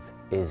Europe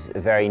is a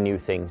very new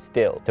thing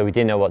still. So we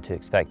didn't know what to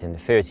expect. In the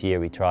first year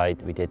we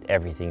tried, we did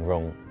everything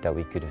wrong that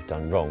we could have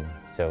done wrong.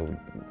 So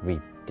we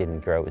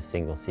didn't grow a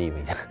single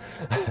seaweed,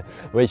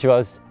 which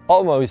was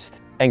almost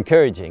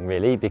encouraging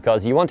really,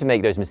 because you want to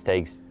make those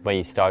mistakes when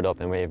you start up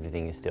and when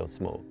everything is still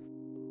small.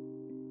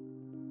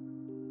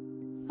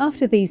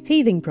 After these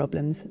teething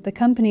problems, the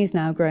company is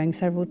now growing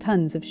several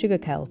tons of sugar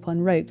kelp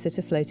on ropes at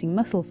a floating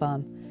mussel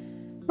farm.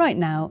 Right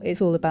now,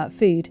 it's all about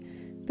food,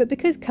 but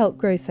because kelp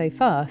grows so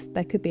fast,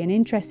 there could be an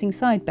interesting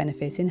side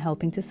benefit in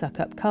helping to suck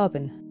up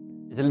carbon.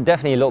 There's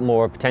definitely a lot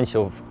more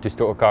potential to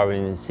store carbon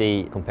in the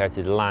sea compared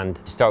to the land.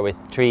 To start with,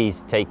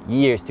 trees take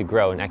years to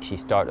grow and actually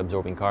start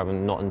absorbing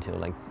carbon, not until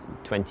like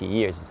 20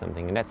 years or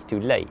something, and that's too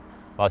late.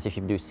 Whilst if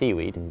you do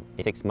seaweed, in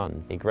 6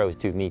 months it grows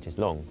 2 meters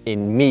long.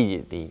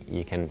 Immediately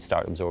you can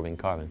start absorbing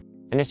carbon.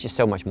 And there's just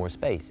so much more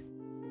space.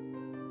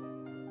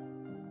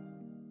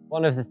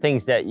 One of the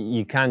things that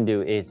you can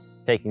do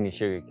is taking the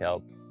sugar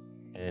kelp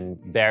and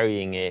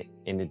burying it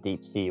in the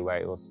deep sea where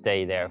it will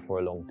stay there for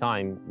a long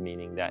time,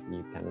 meaning that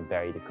you can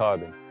bury the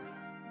carbon.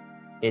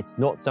 It's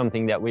not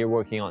something that we're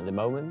working on at the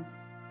moment,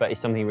 but it's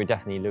something we're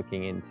definitely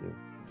looking into.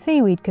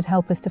 Seaweed could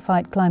help us to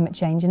fight climate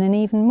change in an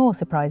even more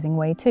surprising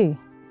way too.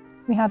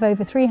 We have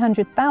over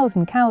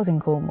 300,000 cows in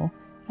Cornwall,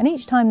 and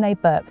each time they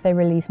burp they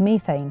release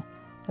methane,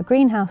 a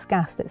greenhouse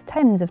gas that's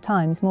tens of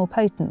times more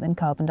potent than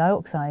carbon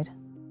dioxide.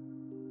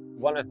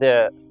 One of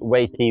the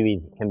ways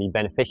seaweeds can be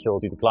beneficial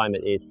to the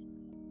climate is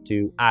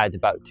to add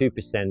about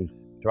 2%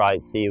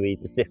 dried seaweed,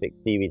 specific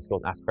seaweeds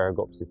called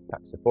Asparagopsis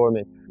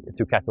taxiformis,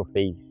 to cattle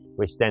feed,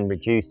 which then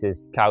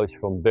reduces cows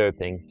from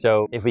burping.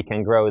 So if we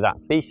can grow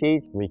that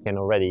species, we can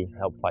already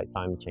help fight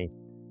climate change.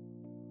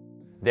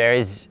 There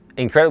is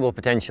incredible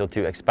potential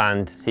to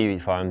expand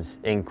seaweed farms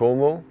in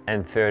Cornwall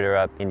and further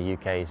up in the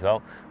UK as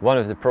well. One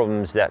of the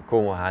problems that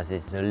Cornwall has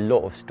is a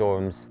lot of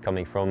storms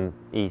coming from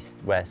east,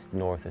 west,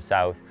 north or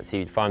south.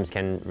 Seaweed farms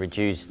can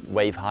reduce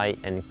wave height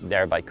and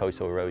thereby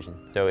coastal erosion.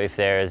 So if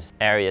there's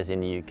areas in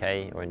the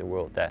UK or in the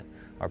world that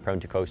are prone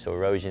to coastal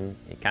erosion,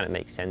 it kind of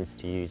makes sense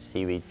to use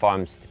seaweed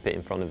farms to put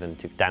in front of them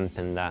to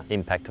dampen that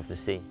impact of the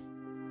sea.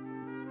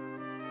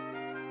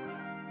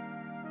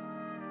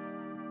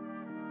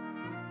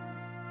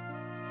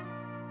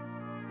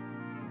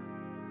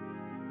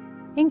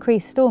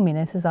 Increased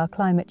storminess as our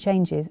climate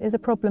changes is a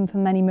problem for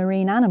many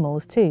marine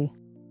animals too.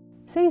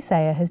 Sue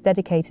Sayer has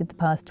dedicated the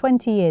past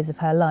 20 years of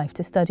her life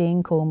to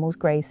studying Cornwall's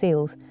grey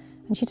seals,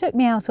 and she took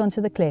me out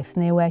onto the cliffs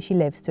near where she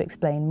lives to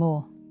explain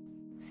more.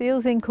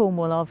 Seals in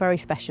Cornwall are very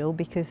special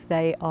because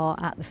they are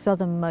at the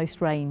southernmost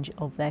range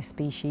of their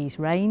species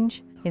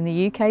range. In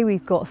the UK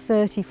we've got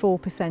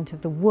 34%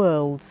 of the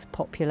world's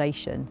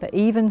population, but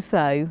even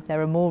so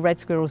there are more red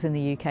squirrels in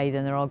the UK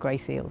than there are grey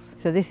seals.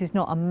 So this is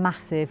not a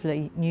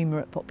massively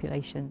numerate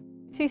population.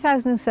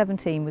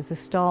 2017 was the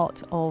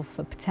start of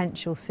a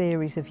potential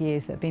series of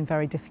years that have been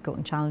very difficult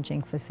and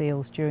challenging for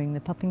seals during the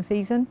pupping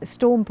season.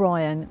 Storm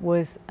Brian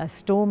was a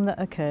storm that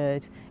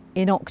occurred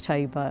in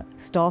October,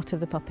 start of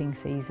the pupping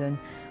season,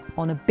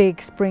 on a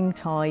big spring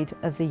tide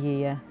of the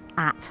year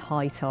at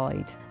high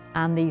tide.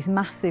 And these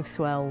massive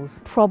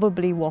swells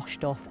probably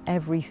washed off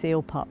every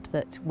seal pup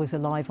that was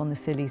alive on the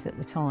Scillies at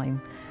the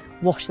time,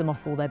 washed them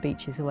off all their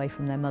beaches away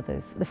from their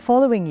mothers. The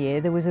following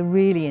year there was a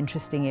really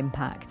interesting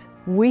impact.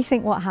 We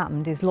think what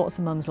happened is lots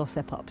of mums lost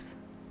their pups.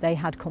 They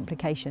had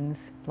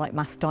complications like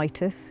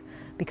mastitis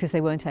because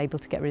they weren't able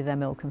to get rid of their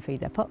milk and feed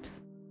their pups.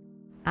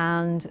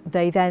 And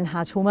they then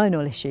had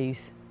hormonal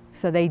issues,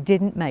 so they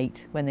didn't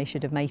mate when they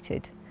should have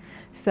mated.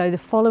 So the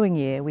following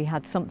year we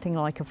had something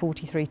like a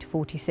 43 to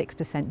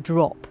 46%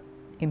 drop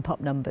in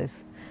pup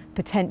numbers,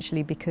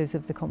 potentially because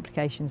of the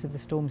complications of the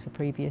storms the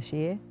previous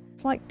year.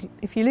 It's like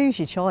if you lose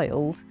your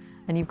child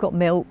and you've got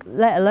milk,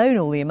 let alone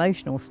all the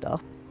emotional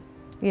stuff,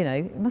 you know,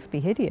 it must be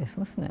hideous,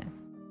 mustn't it?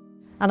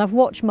 And I've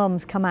watched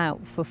mums come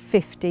out for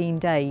 15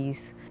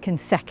 days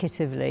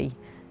consecutively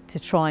to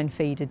try and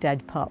feed a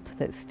dead pup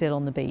that's still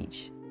on the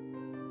beach.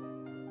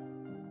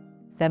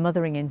 Their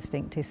mothering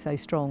instinct is so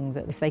strong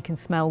that if they can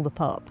smell the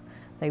pup,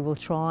 they will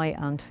try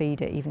and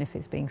feed it even if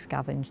it's being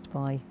scavenged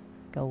by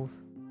gulls.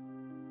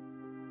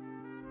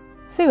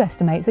 Sue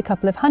estimates a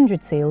couple of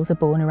hundred seals are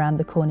born around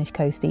the Cornish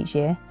coast each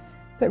year,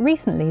 but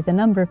recently the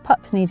number of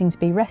pups needing to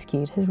be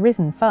rescued has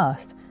risen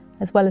fast,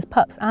 as well as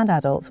pups and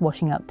adults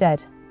washing up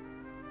dead.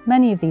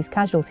 Many of these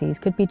casualties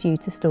could be due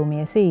to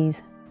stormier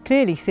seas.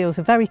 Clearly seals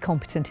are very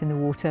competent in the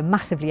water,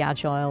 massively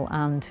agile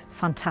and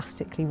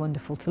fantastically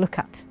wonderful to look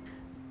at.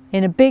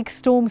 In a big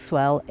storm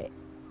swell,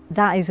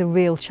 that is a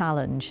real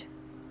challenge.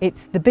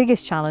 It's the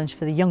biggest challenge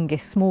for the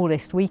youngest,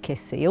 smallest,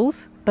 weakest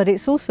seals, but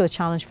it's also a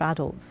challenge for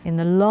adults. In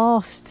the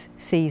last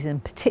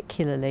season,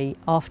 particularly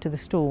after the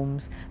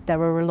storms, there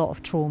were a lot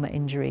of trauma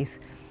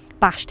injuries.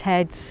 Bashed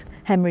heads,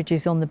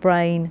 hemorrhages on the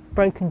brain,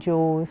 broken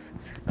jaws,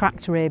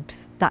 cracked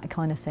ribs, that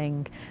kind of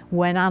thing,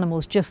 when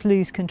animals just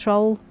lose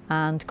control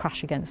and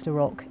crash against a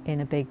rock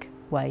in a big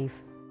wave.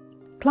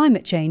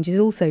 Climate change is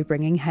also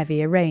bringing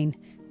heavier rain,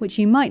 which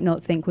you might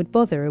not think would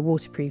bother a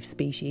waterproof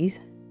species.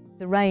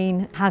 The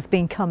rain has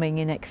been coming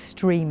in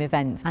extreme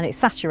events and it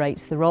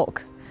saturates the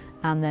rock,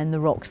 and then the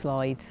rock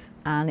slides,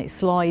 and it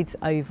slides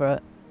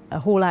over a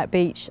haul-out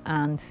beach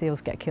and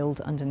seals get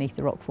killed underneath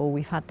the rockfall.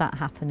 We've had that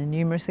happen on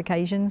numerous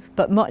occasions,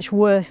 but much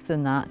worse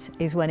than that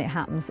is when it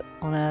happens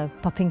on a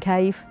pupping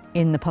cave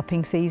in the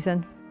pupping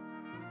season.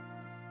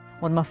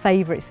 One of my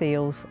favourite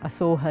seals, I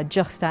saw her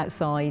just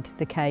outside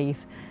the cave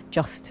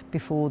just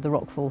before the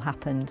rockfall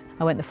happened.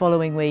 I went the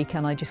following week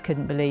and I just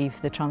couldn't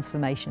believe the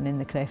transformation in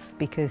the cliff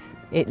because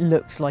it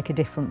looked like a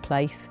different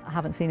place. I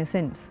haven't seen her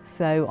since,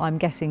 so I'm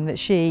guessing that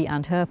she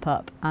and her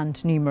pup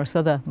and numerous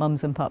other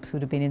mums and pups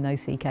would have been in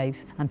those sea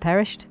caves and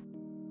perished.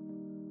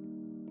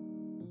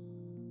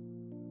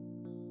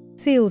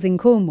 Seals in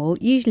Cornwall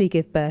usually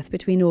give birth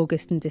between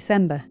August and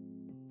December,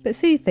 but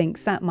Sue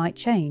thinks that might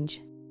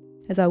change.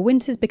 As our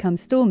winters become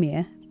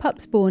stormier,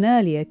 pups born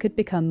earlier could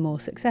become more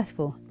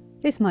successful.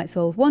 This might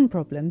solve one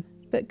problem,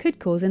 but could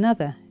cause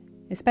another,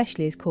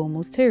 especially as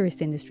Cornwall's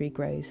tourist industry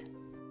grows.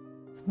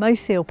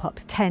 Most seal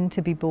pups tend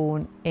to be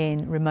born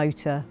in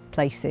remoter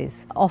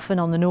places. Often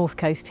on the north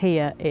coast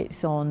here,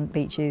 it's on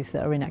beaches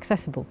that are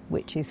inaccessible,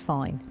 which is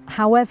fine.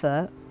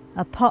 However,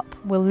 a pup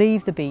will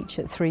leave the beach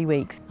at 3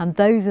 weeks, and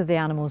those are the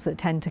animals that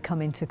tend to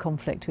come into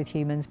conflict with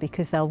humans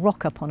because they'll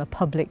rock up on a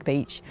public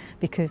beach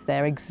because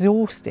they're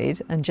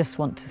exhausted and just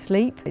want to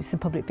sleep. It's a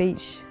public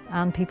beach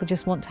and people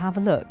just want to have a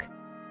look.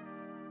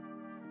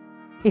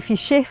 If you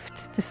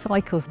shift the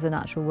cycles of the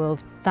natural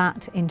world,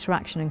 that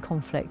interaction and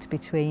conflict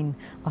between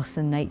us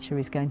and nature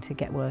is going to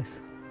get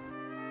worse.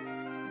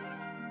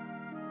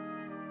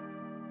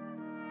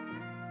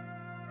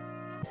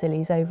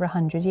 Sillies over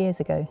 100 years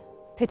ago.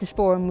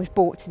 Pittosporum was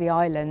brought to the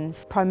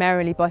islands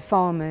primarily by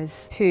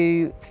farmers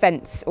to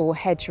fence or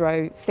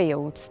hedgerow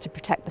fields to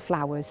protect the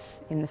flowers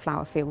in the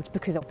flower fields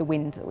because of the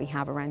wind that we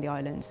have around the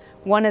islands.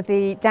 One of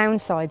the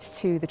downsides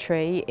to the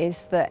tree is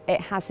that it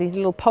has these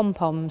little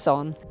pom-poms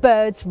on.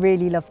 Birds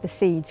really love the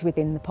seeds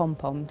within the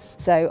pom-poms,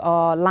 so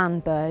our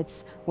land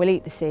birds will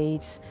eat the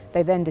seeds.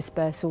 They then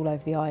disperse all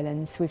over the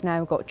islands. We've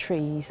now got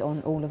trees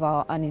on all of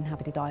our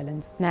uninhabited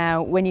islands.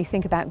 Now, when you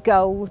think about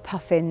gulls,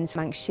 puffins,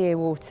 Manx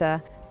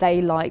shearwater, they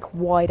like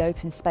wide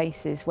open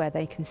spaces where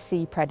they can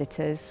see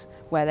predators,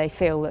 where they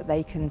feel that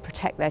they can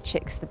protect their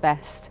chicks the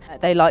best.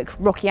 They like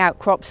rocky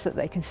outcrops that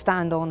they can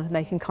stand on and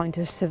they can kind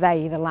of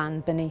survey the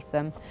land beneath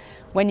them.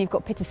 When you've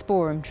got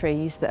Pittosporum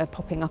trees that are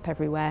popping up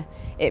everywhere,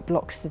 it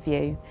blocks the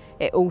view.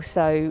 It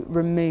also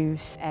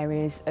removes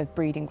areas of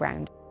breeding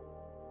ground.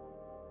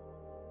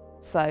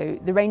 So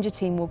the ranger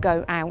team will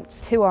go out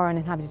to our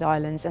uninhabited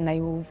islands and they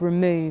will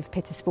remove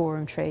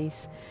Pittosporum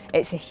trees.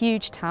 It's a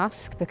huge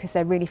task because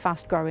they're really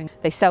fast growing.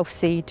 They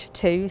self-seed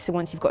too, so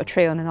once you've got a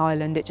tree on an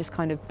island it just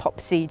kind of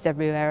pops seeds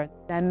everywhere.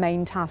 Their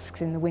main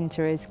tasks in the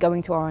winter is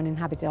going to our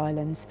uninhabited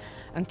islands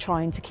and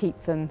trying to keep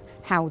them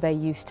how they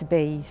used to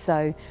be,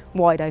 so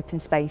wide open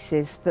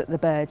spaces that the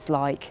birds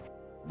like.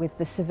 With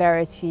the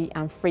severity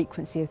and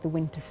frequency of the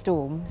winter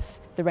storms,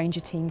 the ranger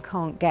team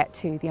can't get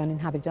to the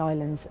uninhabited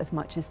islands as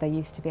much as they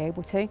used to be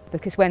able to,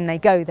 because when they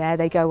go there,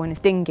 they go on a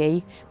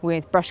dinghy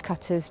with brush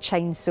cutters,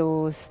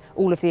 chainsaws,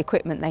 all of the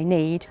equipment they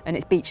need, and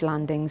it's beach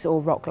landings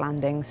or rock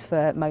landings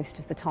for most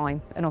of the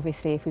time. And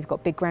obviously if we've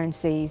got big ground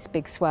seas,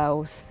 big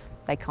swells,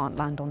 they can't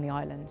land on the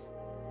islands.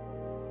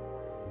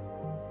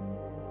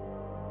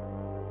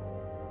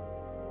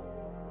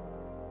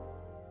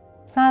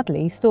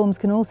 Sadly, storms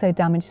can also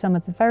damage some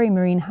of the very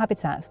marine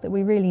habitats that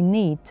we really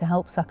need to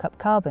help suck up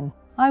carbon.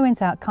 I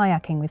went out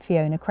kayaking with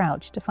Fiona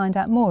Crouch to find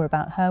out more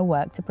about her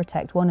work to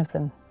protect one of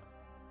them.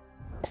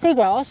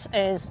 Seagrass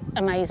is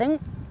amazing.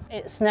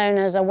 It's known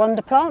as a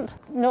wonder plant.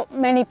 Not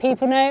many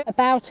people know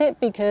about it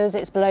because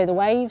it's below the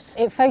waves.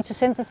 It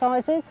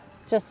photosynthesises,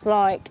 just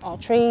like our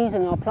trees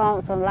and our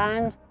plants on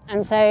land.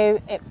 And so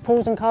it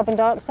pulls in carbon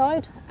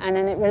dioxide and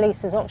then it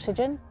releases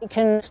oxygen. It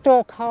can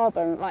store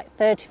carbon like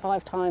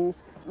 35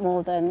 times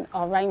more than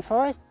our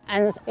rainforest.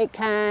 And it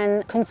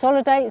can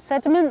consolidate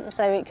sediment,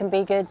 so it can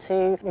be good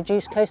to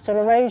reduce coastal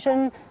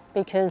erosion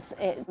because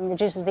it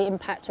reduces the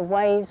impact of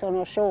waves on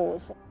our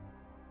shores.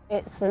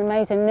 It's an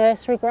amazing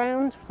nursery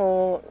ground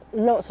for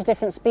lots of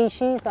different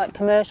species, like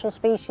commercial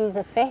species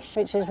of fish,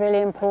 which is really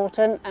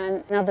important,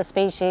 and other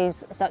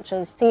species such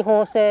as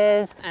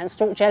seahorses and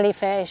stalk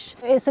jellyfish.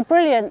 It's a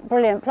brilliant,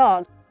 brilliant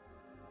plant.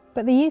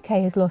 But the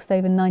UK has lost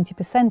over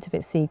 90% of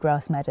its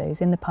seagrass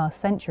meadows in the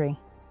past century.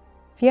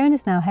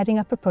 Fiona's now heading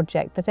up a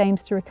project that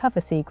aims to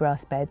recover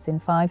seagrass beds in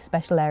 5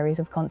 special areas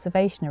of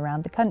conservation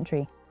around the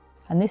country,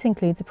 and this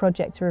includes a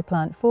project to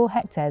replant 4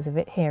 hectares of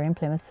it here in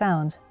Plymouth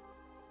Sound.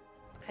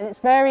 And it's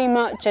very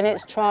much in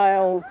its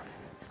trial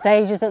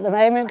stages at the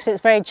moment because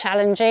it's very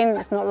challenging.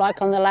 It's not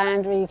like on the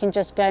land where you can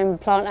just go and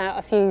plant out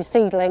a few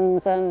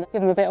seedlings and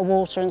give them a bit of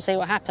water and see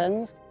what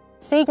happens.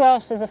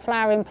 Seagrass is a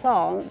flowering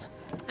plant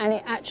and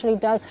it actually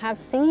does have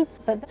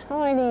seeds, but a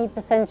tiny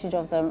percentage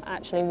of them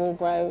actually will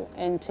grow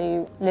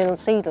into little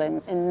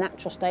seedlings in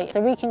natural state.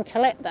 So we can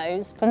collect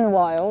those from the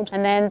wild,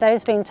 and then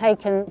those being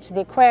taken to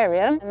the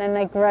aquarium, and then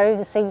they grow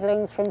the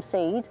seedlings from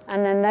seed,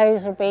 and then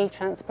those will be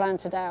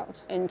transplanted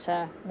out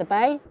into the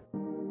bay.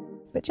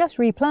 But just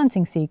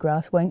replanting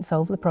seagrass won't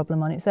solve the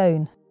problem on its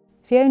own.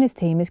 Fiona's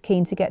team is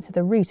keen to get to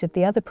the root of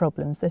the other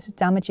problems that are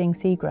damaging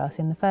seagrass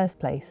in the first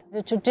place.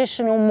 The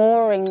traditional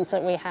moorings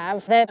that we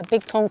have, they're a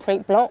big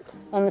concrete block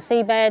on the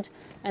seabed,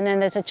 and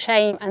then there's a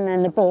chain and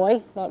then the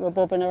buoy, like we're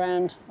bobbing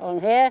around on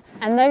here.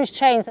 And those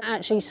chains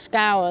actually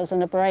scours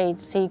and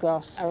abrades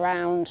seagrass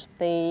around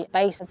the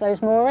base of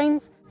those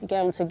moorings. If you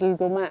go onto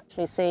Google Maps,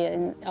 you see it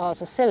in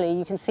Isles of Scilly,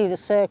 you can see the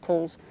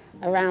circles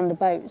around the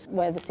boats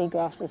where the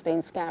seagrass has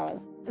been scoured.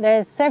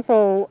 There's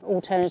several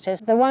alternatives.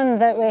 The one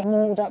that we're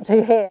moored up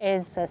to here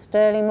is a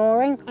Stirling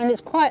mooring, and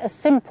it's quite a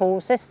simple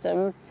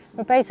system,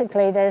 but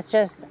basically there's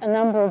just a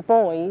number of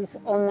buoys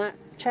on that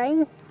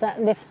chain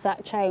that lifts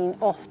that chain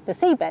off the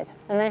seabed.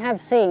 And they have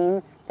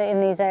seen that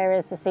in these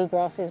areas the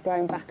seagrass is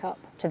growing back up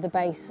to the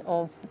base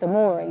of the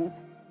mooring.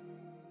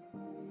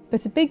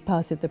 But a big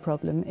part of the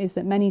problem is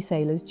that many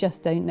sailors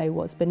just don't know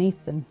what's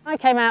beneath them. I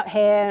came out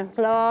here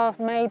last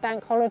May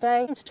bank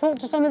holiday to talk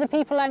to some of the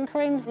people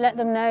anchoring, let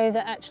them know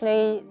that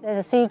actually there's a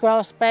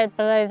seagrass bed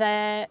below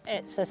there,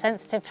 it's a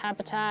sensitive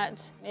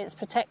habitat, it's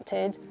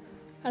protected.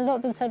 A lot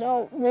of them said,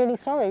 oh, really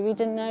sorry, we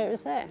didn't know it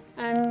was there.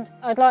 And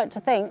I'd like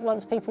to think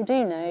once people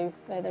do know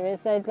where there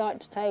is, they'd like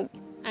to take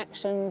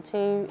action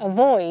to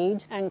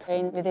avoid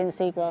anchoring within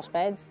seagrass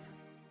beds.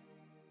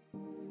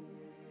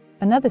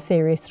 Another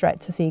serious threat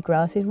to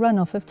seagrass is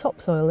runoff of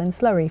topsoil and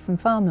slurry from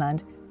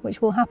farmland,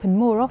 which will happen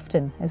more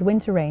often as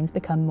winter rains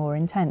become more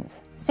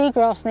intense.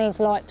 Seagrass needs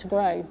light to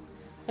grow.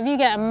 If you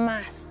get a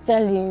mass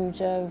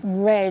deluge of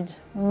red,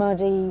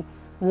 muddy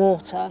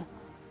water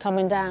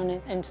coming down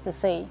into the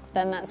sea,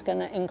 then that's going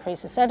to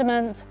increase the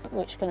sediment,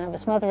 which can have a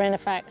smothering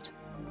effect.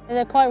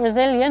 They're quite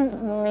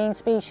resilient marine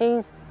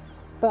species,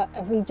 but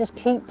if we just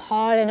keep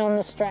piling on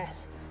the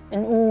stress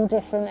in all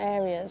different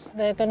areas,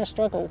 they're going to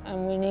struggle,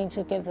 and we need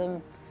to give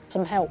them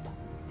some help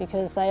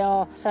because they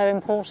are so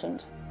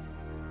important.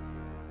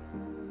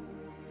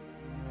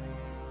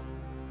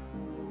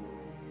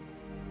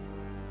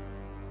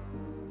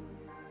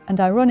 And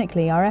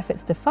ironically, our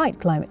efforts to fight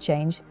climate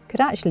change could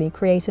actually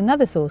create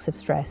another source of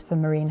stress for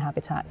marine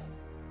habitats.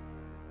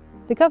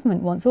 The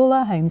government wants all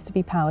our homes to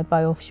be powered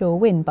by offshore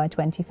wind by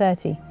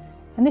 2030,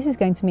 and this is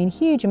going to mean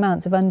huge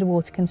amounts of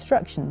underwater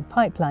construction,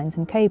 pipelines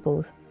and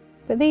cables.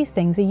 But these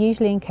things are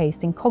usually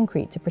encased in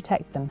concrete to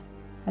protect them,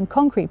 and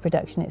concrete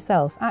production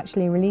itself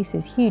actually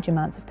releases huge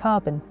amounts of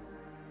carbon.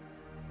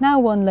 Now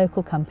one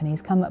local company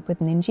has come up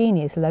with an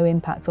ingenious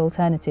low-impact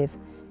alternative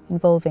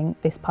involving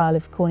this pile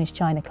of Cornish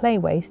china clay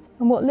waste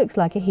and what looks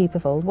like a heap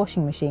of old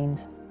washing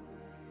machines.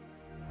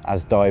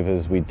 As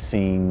divers, we'd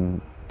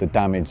seen the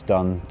damage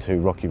done to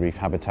rocky reef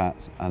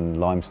habitats and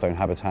limestone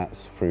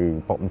habitats through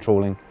bottom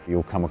trawling.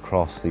 You'll come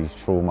across these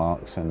trawl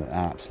marks and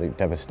absolute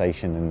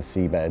devastation in the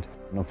seabed.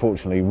 And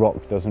unfortunately,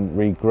 rock doesn't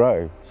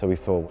regrow, so we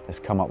thought, let's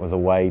come up with a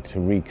way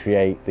to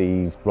recreate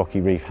these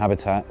rocky reef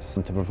habitats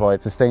and to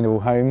provide sustainable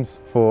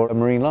homes for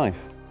marine life.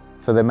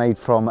 So they're made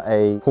from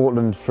a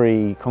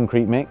Portland-free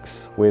concrete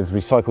mix with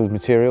recycled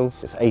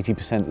materials. It's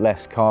 80%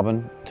 less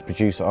carbon to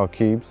produce our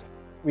cubes.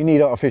 We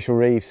need artificial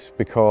reefs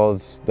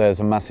because there's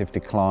a massive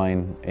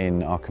decline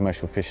in our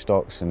commercial fish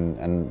stocks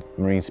and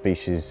marine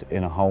species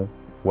in a whole,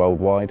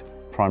 worldwide.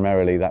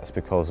 Primarily that's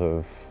because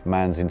of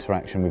man's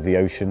interaction with the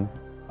ocean,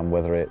 and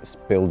whether it's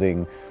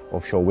building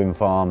offshore wind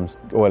farms,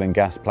 oil and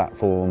gas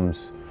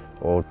platforms,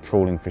 or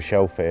trawling for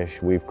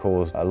shellfish, we've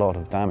caused a lot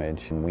of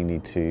damage, and we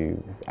need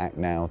to act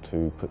now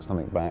to put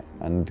something back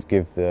and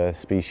give the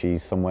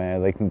species somewhere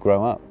they can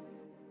grow up.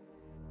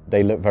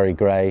 They look very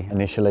grey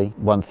initially.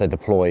 Once they're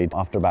deployed,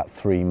 after about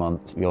 3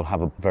 months, you'll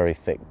have a very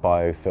thick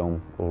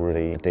biofilm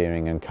already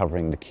adhering and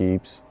covering the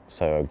cubes,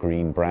 so a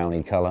green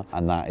browny colour,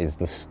 and that is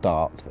the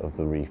start of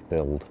the reef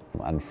build.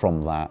 And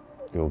from that,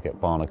 you'll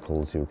get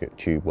barnacles, you'll get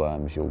tube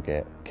worms, you'll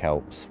get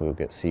kelps, we'll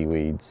get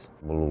seaweeds.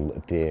 We'll all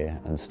adhere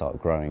and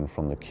start growing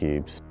from the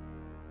cubes.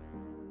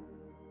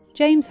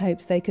 James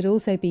hopes they could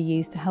also be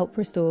used to help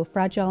restore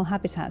fragile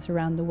habitats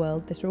around the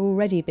world that are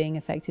already being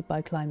affected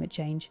by climate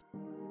change.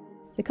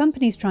 The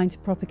company's trying to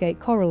propagate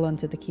coral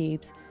onto the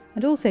cubes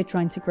and also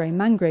trying to grow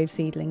mangrove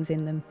seedlings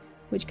in them,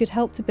 which could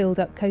help to build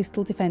up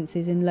coastal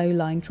defences in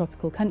low-lying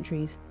tropical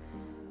countries.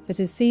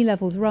 But as sea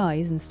levels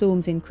rise and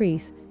storms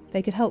increase,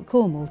 they could help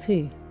Cornwall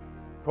too.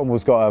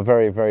 Cornwall's got a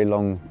very, very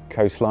long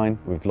coastline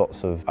with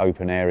lots of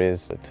open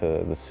areas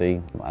to the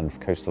sea and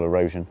coastal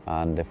erosion.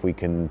 And if we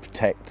can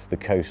protect the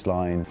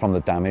coastline from the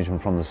damage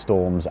and from the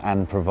storms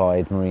and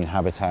provide marine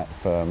habitat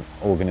for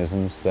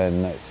organisms,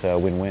 then it's a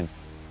win-win.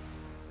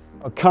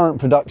 Our current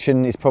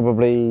production is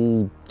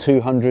probably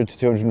 200 to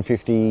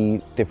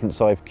 250 different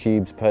size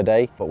cubes per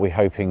day, but we're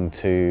hoping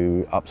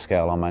to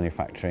upscale our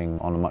manufacturing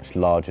on a much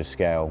larger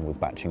scale with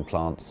batching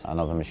plants and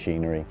other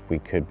machinery. We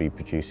could be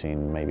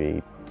producing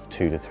maybe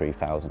 2,000 to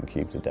 3,000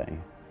 cubes a day,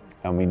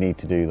 and we need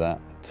to do that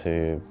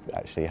to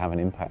actually have an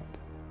impact.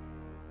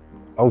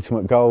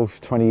 Ultimate goal,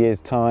 20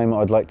 years time,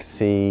 I'd like to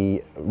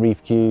see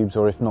reef cubes,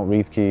 or if not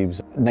reef cubes,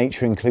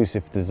 nature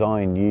inclusive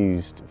design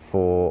used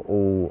for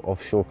all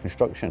offshore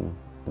construction.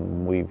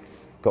 We've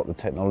got the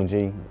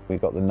technology,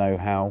 we've got the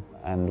know-how,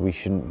 and we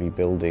shouldn't be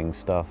building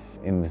stuff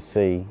in the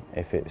sea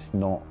if it's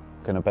not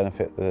going to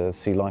benefit the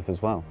sea life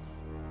as well.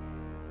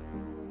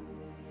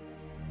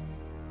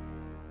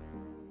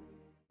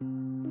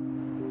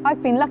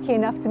 I've been lucky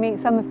enough to meet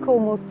some of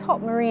Cornwall's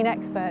top marine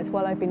experts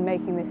while I've been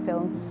making this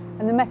film,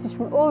 and the message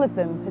from all of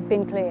them has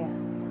been clear.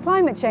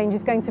 Climate change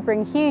is going to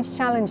bring huge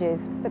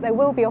challenges, but there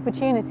will be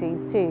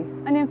opportunities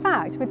too. And in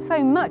fact, with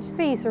so much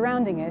sea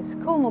surrounding us,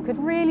 Cornwall could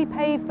really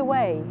pave the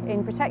way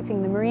in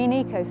protecting the marine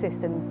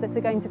ecosystems that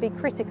are going to be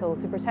critical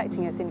to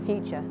protecting us in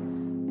future.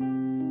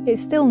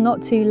 It's still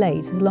not too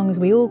late as long as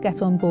we all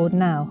get on board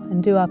now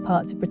and do our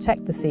part to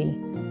protect the sea,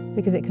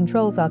 because it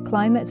controls our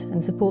climate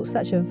and supports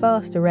such a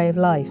vast array of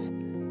life,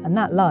 and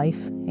that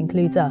life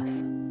includes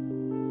us.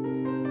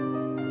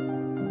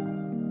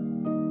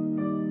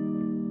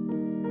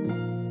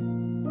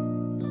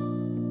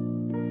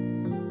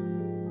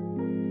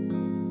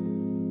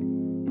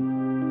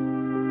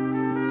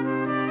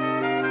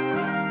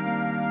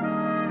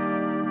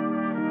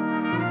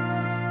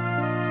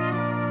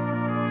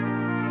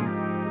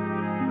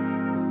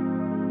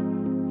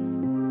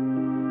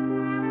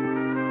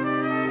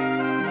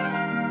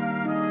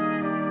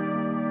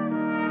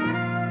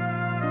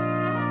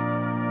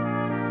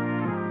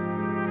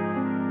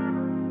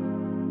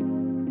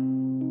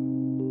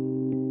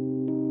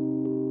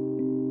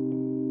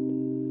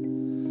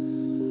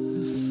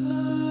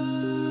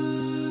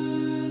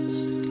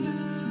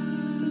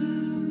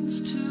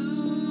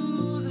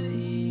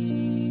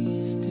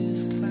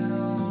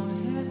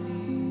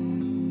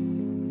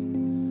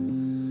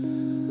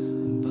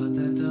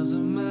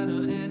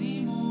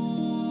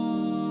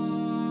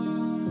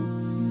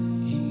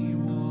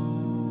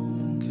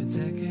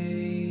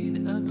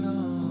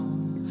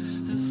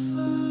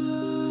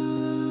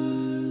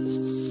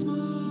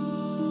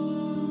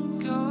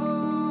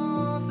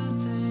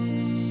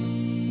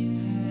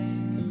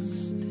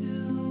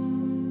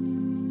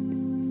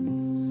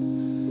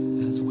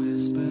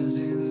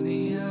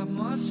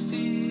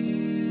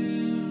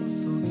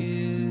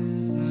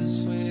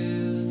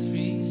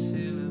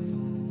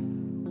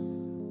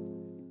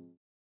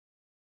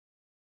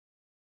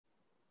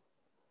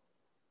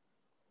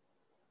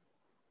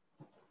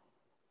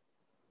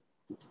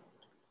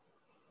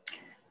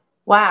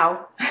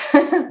 Wow.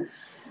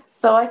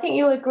 So I think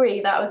you'll agree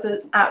that was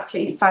an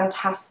absolutely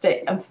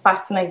fantastic and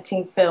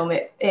fascinating film.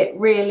 It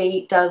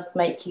really does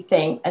make you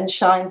think and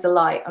shines a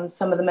light on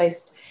some of the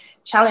most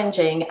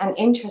challenging and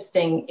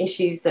interesting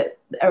issues that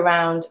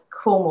around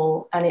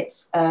Cornwall and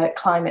its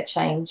climate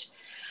change.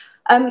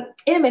 In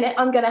a minute,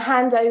 I'm going to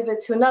hand over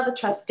to another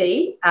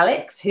trustee,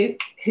 Alex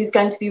Hook, who's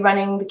going to be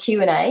running the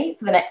Q&A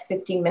for the next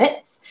 15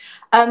 minutes.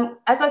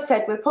 As I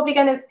said, we're probably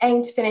going to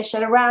aim to finish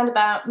at around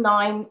about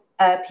 9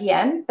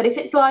 p.m. But if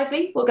it's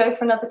lively, we'll go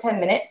for another 10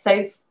 minutes.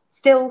 So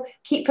still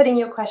keep putting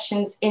your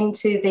questions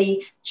into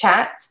the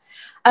chat.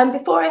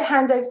 Before I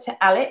hand over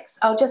to Alex,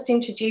 I'll just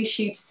introduce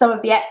you to some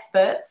of the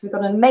experts. We've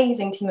got an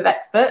amazing team of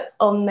experts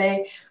on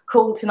the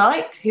call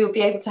tonight who will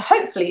be able to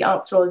hopefully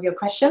answer all of your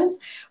questions.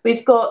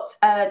 We've got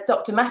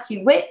Dr.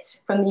 Matthew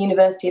Witt from the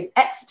University of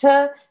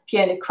Exeter,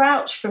 Fiona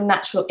Crouch from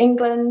Natural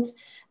England,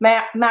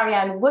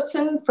 Marianne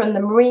Wotton from the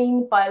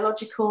Marine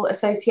Biological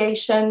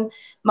Association,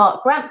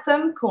 Mark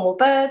Grantham, Cornwall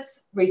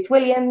Birds, Ruth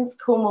Williams,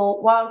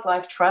 Cornwall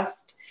Wildlife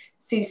Trust,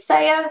 Sue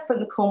Sayer from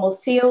the Cornwall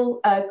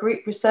Seal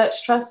Group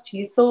Research Trust, who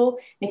you saw,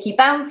 Nikki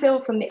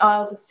Bamfield from the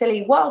Isles of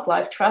Scilly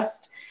Wildlife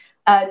Trust,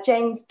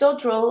 James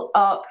Dodrell,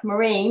 Arc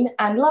Marine,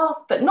 and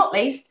last but not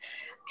least,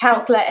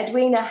 Councillor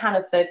Edwina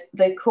Hannaford,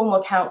 the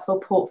Cornwall Council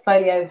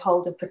Portfolio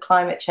Holder for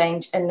Climate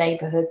Change and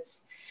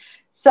Neighbourhoods.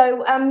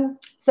 So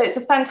it's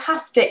a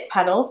fantastic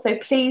panel, so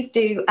please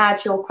do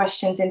add your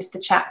questions into the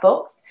chat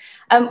box.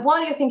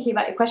 While you're thinking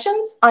about your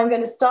questions, I'm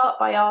going to start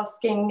by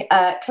asking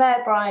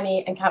Claire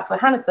Bryony and Councillor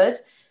Hannaford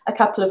a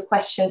couple of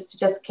questions to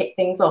just kick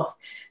things off.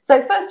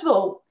 So first of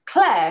all,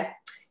 Claire,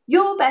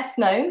 you're best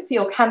known for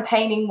your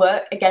campaigning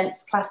work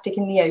against plastic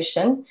in the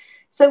ocean.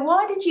 So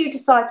why did you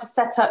decide to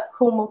set up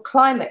Cornwall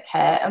Climate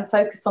Care and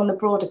focus on the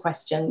broader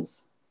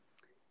questions?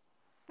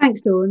 Thanks,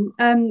 Dawn.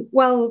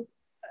 Well,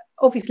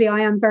 obviously, I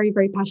am very,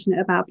 very passionate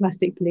about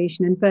plastic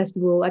pollution. And first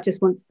of all, I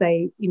just want to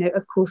say,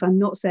 of course, I'm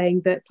not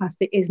saying that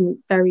plastic isn't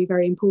very,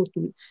 very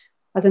important.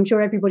 As I'm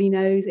sure everybody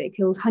knows, it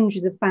kills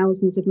hundreds of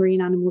thousands of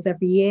marine animals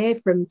every year,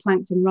 from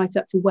plankton right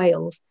up to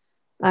whales.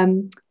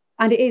 And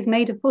it is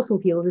made of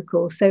fossil fuels, of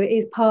course, so it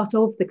is part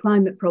of the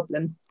climate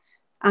problem.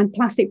 And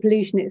plastic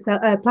pollution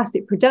itself,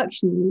 plastic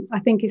production, I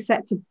think, is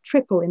set to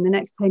triple in the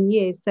next 10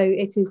 years. So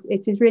it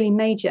is really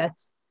major.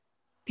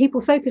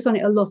 people focus on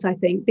it a lot, I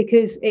think,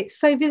 because it's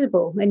so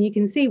visible and you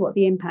can see what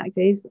the impact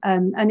is.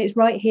 And it's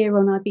right here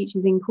on our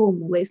beaches in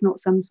Cornwall. It's not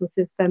some sort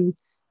of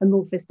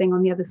amorphous thing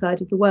on the other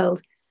side of the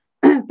world.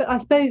 But I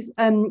suppose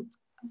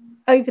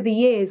over the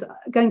years,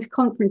 going to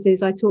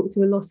conferences, I talked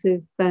to a lot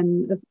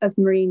of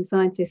marine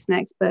scientists and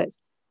experts.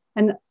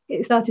 And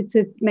it started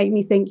to make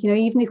me think,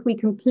 even if we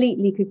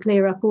completely could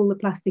clear up all the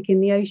plastic in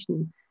the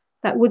ocean,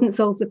 that wouldn't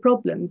solve the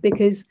problem,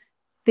 because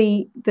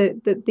the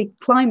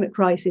climate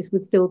crisis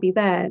would still be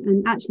there.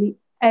 And actually,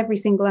 every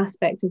single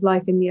aspect of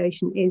life in the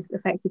ocean is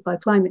affected by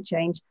climate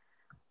change.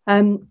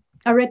 I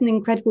read an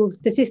incredible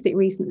statistic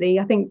recently.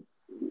 I think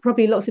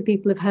probably lots of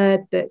people have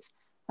heard that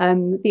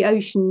the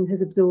ocean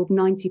has absorbed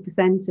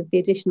 90% of the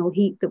additional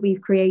heat that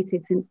we've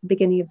created since the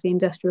beginning of the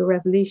Industrial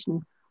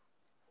Revolution.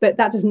 But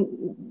that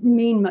doesn't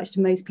mean much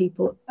to most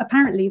people.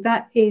 Apparently,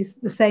 that is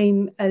the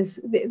same as,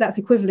 that's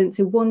equivalent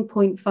to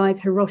 1.5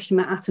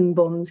 Hiroshima atom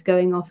bombs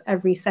going off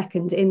every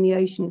second in the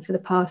ocean for the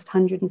past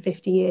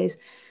 150 years.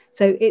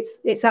 So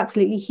it's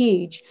absolutely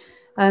huge.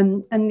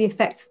 And the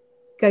effects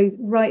go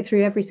right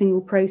through every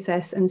single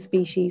process and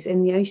species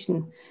in the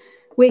ocean.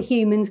 We're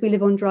humans, we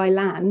live on dry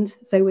land,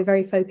 so we're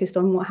very focused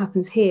on what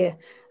happens here.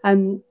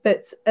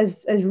 But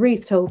as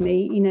Ruth told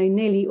me,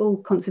 nearly all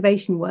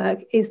conservation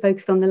work is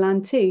focused on the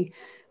land too.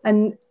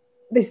 And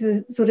this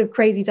is a sort of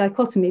crazy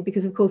dichotomy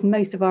because, of course,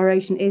 most of our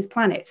ocean is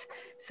planet.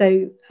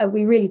 So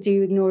we really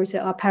do ignore it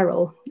at our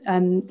peril.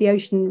 The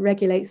ocean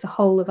regulates the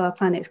whole of our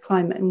planet's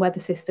climate and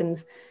weather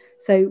systems.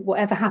 So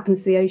whatever happens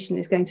to the ocean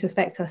is going to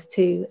affect us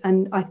too.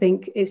 And I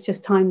think it's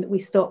just time that we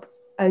stop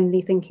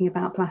only thinking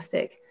about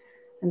plastic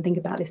and think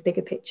about this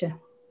bigger picture.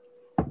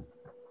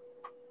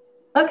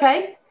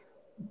 Okay,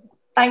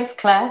 thanks,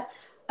 Claire.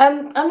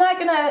 I'm now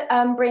going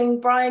to bring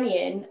Bryony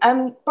in.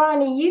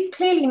 Bryony, you've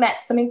clearly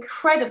met some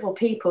incredible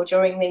people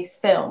during this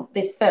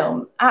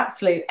film,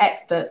 absolute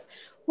experts.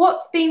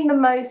 What's been the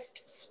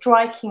most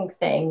striking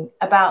thing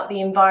about the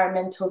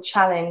environmental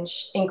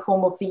challenge in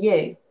Cornwall for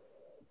you?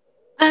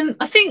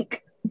 I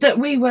think that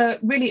we were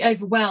really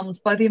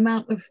overwhelmed by the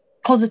amount of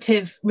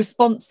positive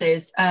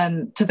responses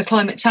to the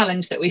climate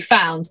challenge that we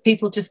found,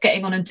 people just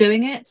getting on and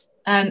doing it.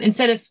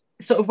 Instead of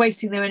sort of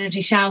wasting their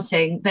energy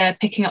shouting, they're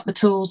picking up the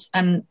tools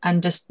and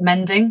just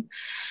mending.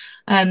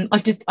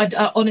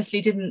 I honestly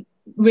didn't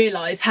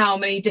realise how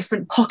many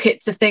different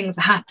pockets of things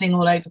are happening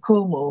all over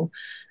Cornwall.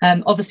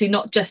 Obviously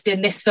not just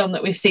in this film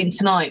that we've seen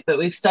tonight, but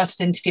we've started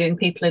interviewing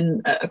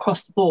people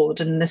across the board,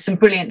 and there's some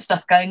brilliant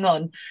stuff going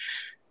on.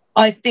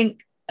 I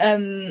think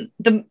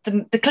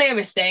the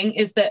clearest thing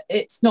is that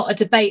it's not a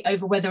debate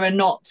over whether or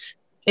not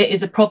it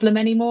is a problem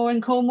anymore in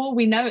Cornwall.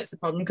 We know it's a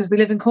problem because we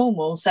live in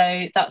Cornwall.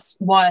 So that's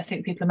why I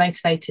think people are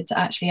motivated to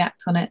actually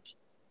act on it.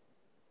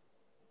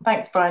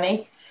 Thanks,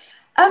 Bryony.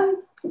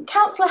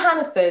 Councillor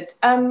Hannaford,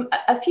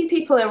 a few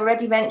people are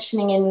already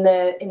mentioning in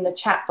the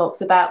chat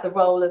box about the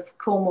role of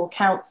Cornwall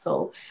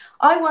Council.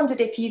 I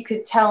wondered if you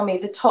could tell me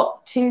the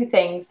top 2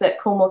 things that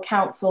Cornwall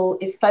Council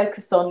is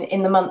focused on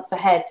in the months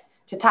ahead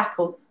to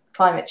tackle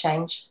climate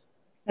change.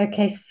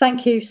 Okay,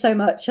 thank you so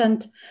much.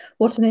 And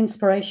what an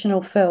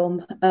inspirational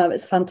film.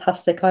 It's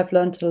fantastic. I've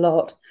learned a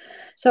lot.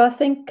 So I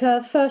think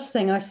first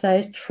thing I say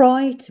is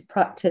try to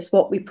practice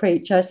what we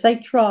preach. I say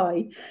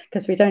try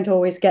because we don't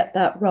always get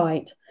that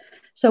right.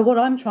 So what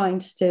I'm trying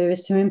to do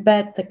is to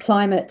embed the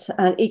climate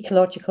and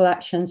ecological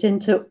actions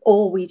into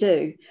all we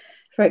do.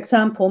 For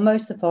example,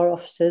 most of our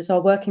officers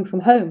are working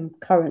from home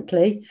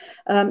currently,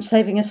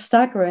 saving a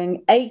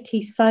staggering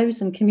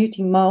 80,000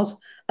 commuting miles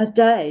a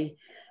day.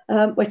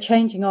 We're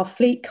changing our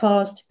fleet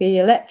cars to be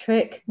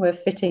electric, we're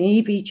fitting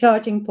EV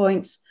charging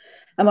points,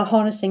 and we're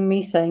harnessing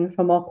methane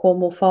from our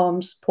Cornwall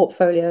Farms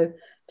portfolio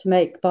to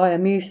make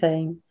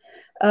biomethane.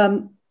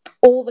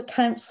 All the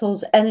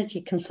council's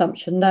energy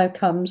consumption now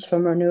comes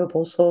from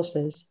renewable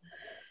sources.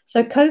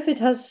 So COVID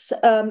has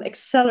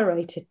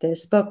accelerated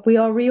this, but we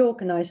are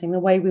reorganising the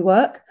way we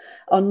work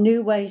on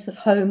new ways of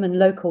home and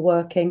local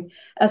working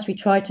as we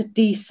try to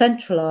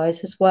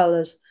decentralise as well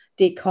as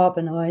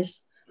decarbonise.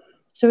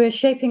 So we're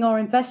shaping our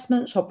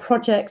investments, our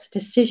projects,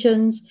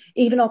 decisions,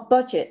 even our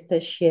budget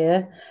this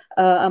year,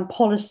 and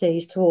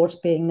policies towards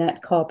being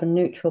net carbon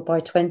neutral by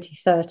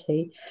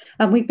 2030.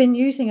 And we've been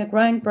using a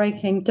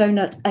groundbreaking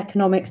donut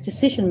economics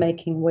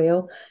decision-making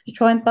wheel to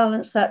try and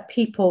balance that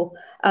people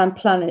and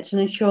planet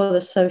and ensure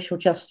there's social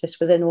justice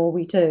within all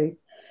we do.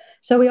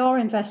 So we are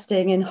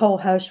investing in whole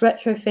house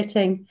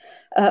retrofitting,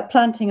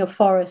 planting of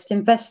forest,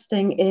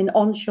 investing in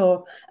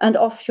onshore and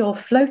offshore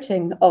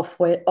floating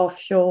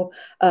offshore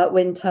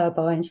wind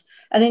turbines,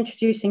 and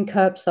introducing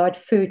curbside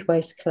food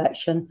waste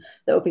collection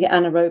that will be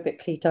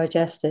anaerobically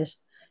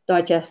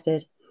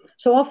digested.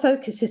 So our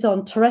focus is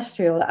on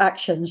terrestrial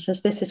actions,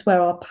 as this is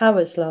where our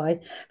powers lie.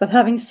 But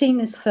having seen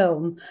this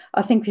film,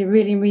 I think we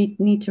really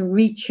need to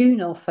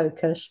retune our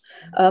focus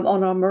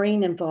on our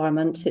marine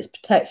environment, its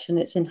protection,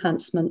 its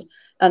enhancement,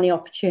 and the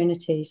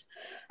opportunities.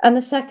 And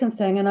the second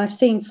thing, and I've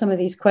seen some of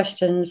these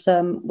questions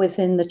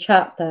within the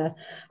chat there,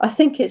 I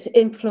think it's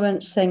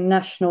influencing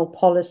national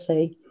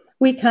policy.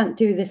 We can't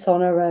do this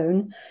on our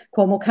own.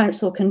 Cornwall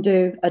Council can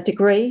do a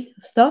degree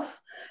of stuff,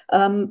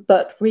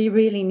 but we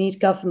really need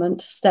government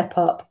to step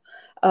up.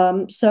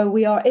 So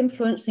we are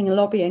influencing and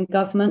lobbying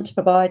government to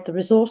provide the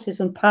resources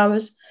and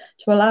powers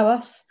to allow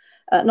us,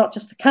 not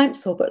just the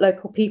council, but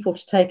local people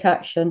to take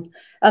action.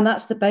 And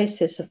that's the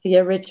basis of the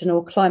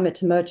original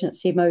climate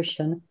emergency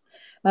motion.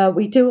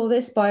 We do all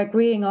this by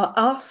agreeing our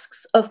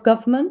asks of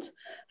government,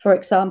 for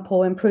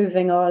example,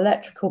 improving our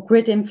electrical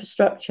grid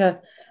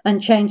infrastructure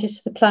and changes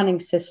to the planning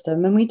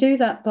system. And we do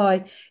that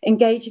by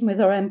engaging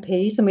with our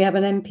MPs, and we have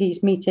an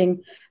MPs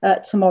meeting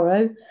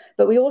tomorrow.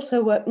 But we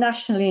also work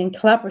nationally and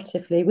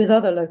collaboratively with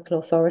other local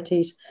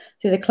authorities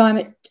through the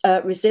Climate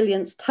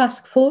Resilience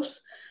Task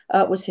Force,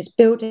 which is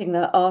building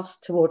their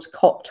ask towards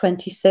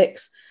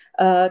COP26,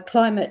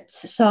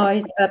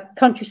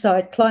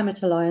 Countryside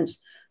Climate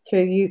Alliance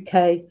through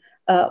UK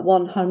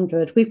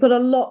 100. We've got a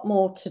lot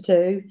more to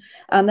do,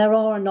 and there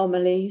are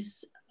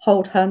anomalies,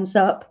 hold hands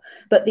up,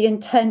 but the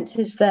intent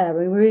is there.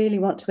 We really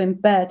want to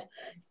embed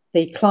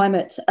the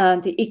climate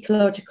and the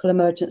ecological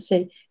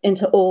emergency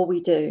into all we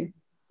do.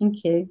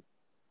 Thank you.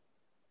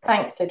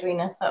 Thanks,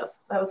 Edwina. That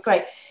was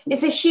great.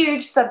 It's a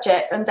huge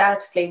subject,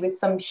 undoubtedly, with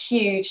some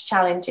huge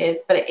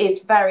challenges, but it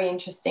is very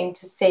interesting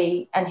to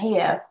see and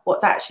hear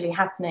what's actually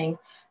happening.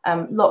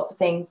 Lots of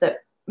things that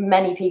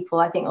many people,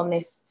 I think, on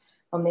this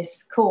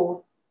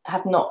call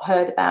have not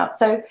heard about.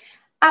 So,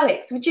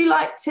 Alex, would you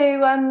like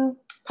to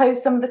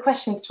pose some of the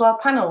questions to our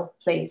panel,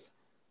 please?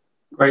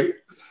 Great.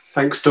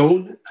 Thanks,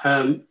 Dawn.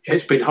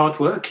 It's been hard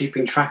work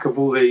keeping track of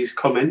all these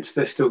comments.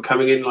 They're still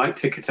coming in like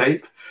ticker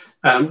tape.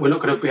 We're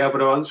not going to be able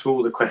to answer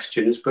all the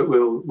questions, but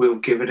we'll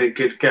give it a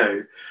good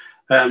go.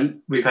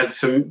 We've had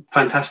some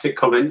fantastic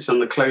comments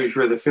on the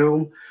closure of the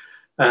film.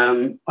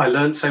 I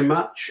learned so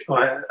much.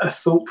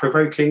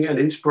 Thought-provoking and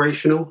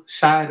inspirational,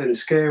 sad and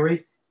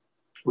scary.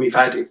 We've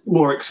had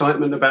more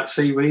excitement about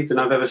seaweed than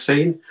I've ever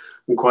seen,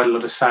 and quite a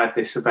lot of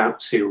sadness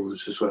about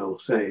seals as well.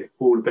 So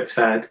all a bit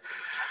sad.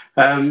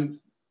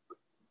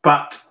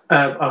 But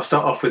I'll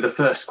start off with the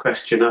first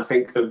question. I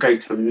think I'll go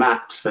to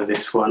Matt for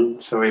this one.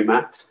 Sorry,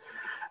 Matt.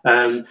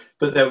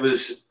 But there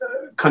was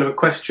kind of a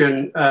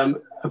question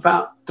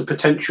about the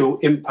potential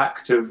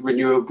impact of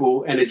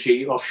renewable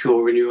energy,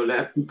 offshore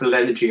renewable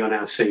energy on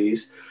our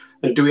seas.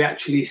 And do we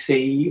actually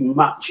see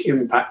much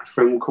impact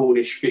from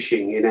Cornish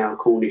fishing in our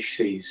Cornish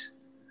seas?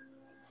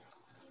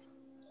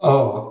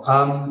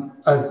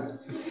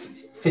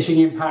 Fishing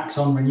impacts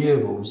on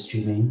renewables, do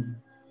you mean?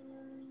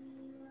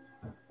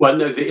 Well,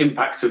 no, the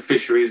impact of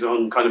fisheries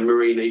on kind of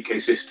marine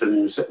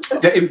ecosystems,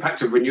 the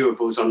impact of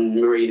renewables on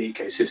marine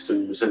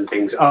ecosystems and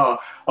things. Are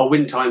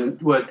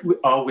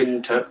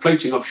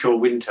floating offshore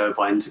wind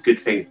turbines a good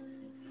thing?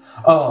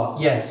 Oh,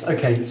 yes.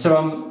 Okay.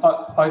 So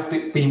I've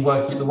been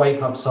working at the Wave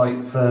Hub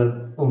site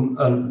for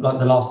like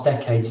the last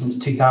decade, since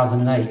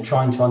 2008,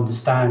 trying to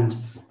understand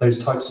those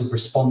types of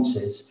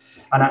responses.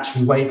 And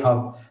actually, Wave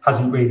Hub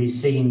hasn't really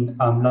seen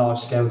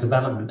large-scale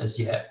development as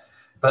yet.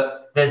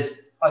 But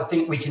I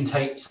think we can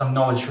take some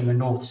knowledge from the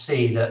North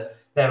Sea that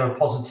there are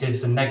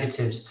positives and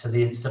negatives to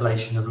the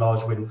installation of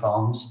large wind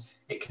farms.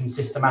 It can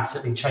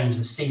systematically change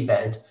the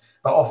seabed,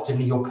 but often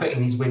you're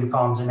putting these wind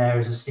farms in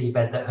areas of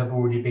seabed that have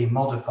already been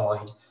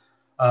modified.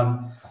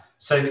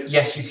 So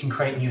yes, you can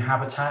create new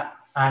habitat,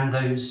 and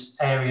those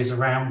areas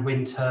around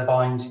wind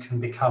turbines can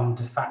become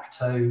de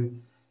facto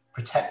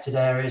protected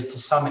areas to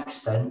some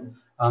extent.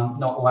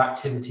 Not all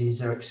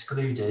activities are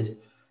excluded.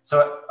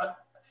 So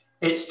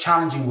it's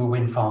challenging with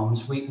wind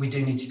farms. We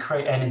do need to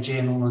create energy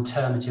in an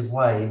alternative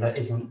way that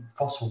isn't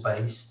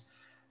fossil-based,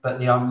 but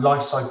the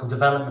life cycle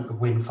development of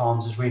wind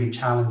farms is really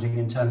challenging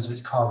in terms of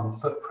its carbon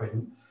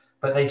footprint.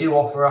 But they do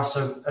offer us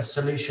a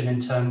solution in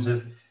terms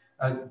of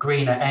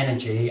greener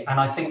energy, and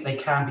I think they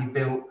can be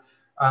built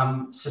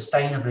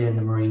sustainably in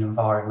the marine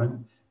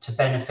environment to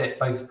benefit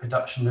both the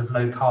production of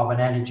low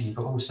carbon energy,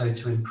 but also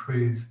to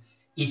improve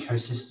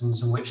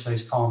ecosystems in which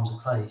those farms are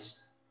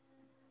placed.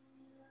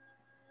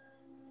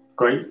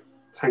 Great.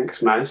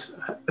 Thanks, Maz.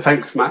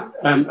 Thanks, Matt.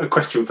 A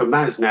question for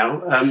Maz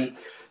now.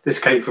 This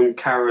came from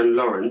Karen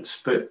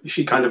Lawrence, but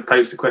she kind of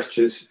posed the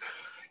questions.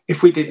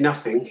 If we did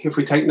nothing, if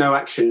we take no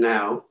action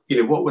now,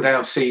 what would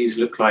our seas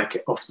look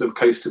like off the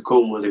coast of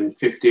Cornwall in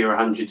 50 or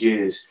 100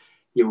 years?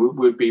 Would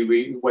we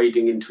be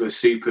wading into a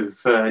soup of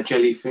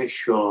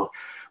jellyfish, or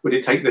would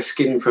it take the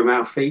skin from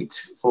our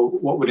feet, or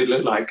what would it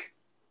look like?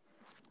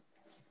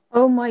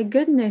 Oh my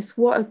goodness,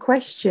 what a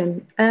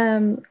question.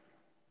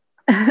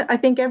 I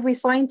think every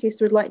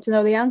scientist would like to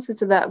know the answer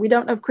to that. We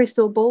don't have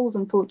crystal balls,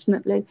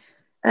 unfortunately,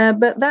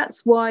 but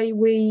that's why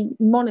we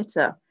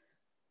monitor.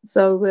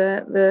 So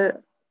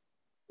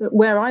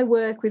where I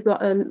work, we've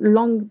got a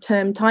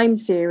long-term time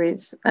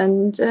series,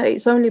 and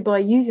it's only by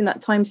using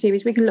that time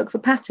series we can look for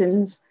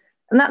patterns.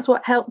 And that's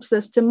what helps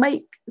us to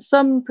make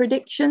some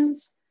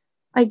predictions,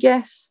 I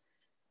guess.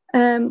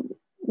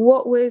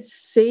 What we're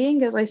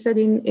seeing, as I said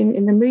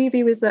in the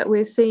movie, was that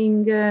we're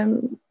seeing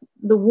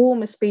the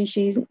warmer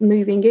species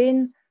moving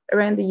in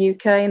around the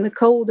UK and the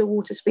colder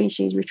water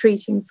species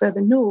retreating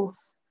further north.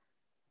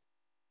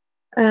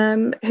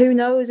 Who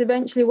knows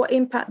eventually what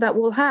impact that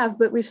will have,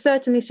 but we've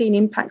certainly seen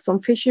impacts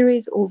on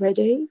fisheries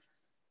already.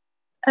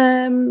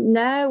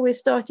 Now we're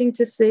starting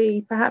to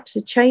see perhaps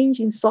a change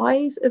in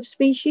size of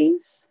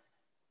species.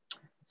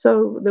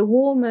 So the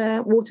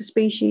warmer water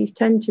species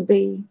tend to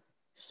be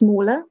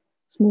smaller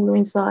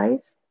in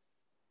size.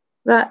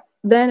 That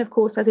then, of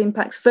course, has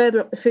impacts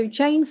further up the food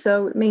chain.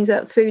 So it means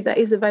that food that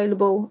is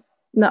available,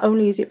 not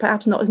only is it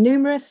perhaps not as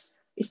numerous,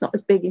 it's not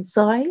as big in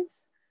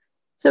size.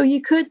 So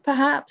you could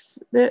perhaps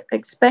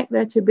expect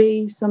there to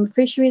be some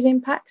fisheries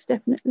impacts,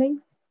 definitely.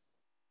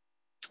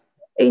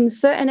 In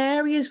certain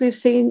areas, we've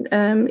seen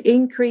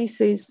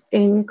increases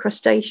in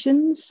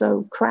crustaceans,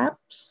 so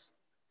crabs.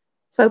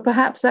 So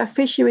perhaps our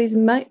fisheries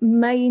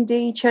may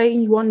indeed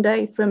change one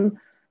day from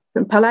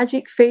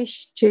pelagic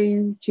fish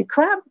to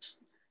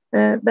crabs.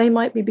 They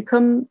might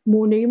become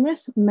more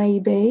numerous,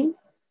 maybe.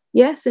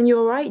 Yes, and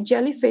you're right,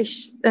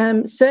 jellyfish,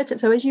 certain.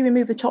 So as you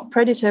remove the top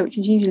predator, which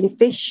is usually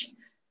fish,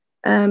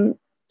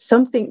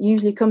 something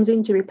usually comes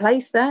in to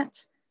replace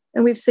that.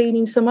 And we've seen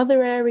in some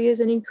other areas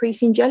an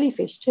increase in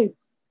jellyfish too.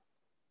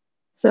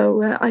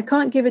 So I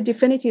can't give a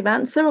definitive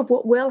answer of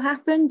what will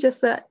happen,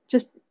 just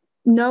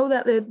know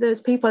that there's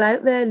people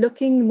out there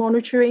looking,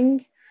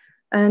 monitoring,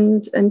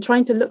 and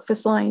trying to look for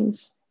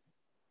signs.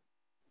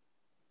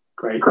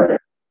 Great.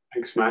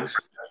 Thanks, Max.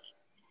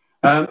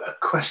 A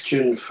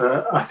question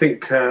for, I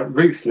think,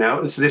 Ruth now.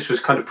 And so this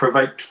was kind of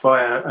provoked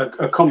by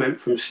a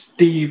comment from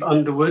Steve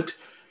Underwood,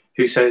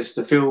 who says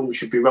the film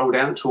should be rolled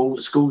out to all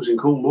the schools in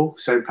Cornwall.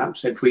 So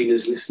perhaps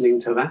Edwina's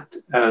listening to that.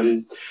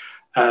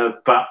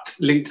 But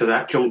linked to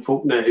that, John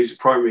Faulkner, who's a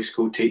primary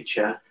school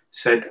teacher,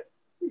 said,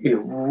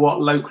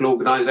 what local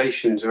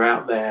organisations are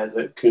out there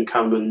that can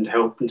come and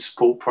help and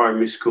support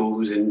primary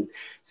schools in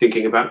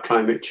thinking about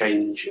climate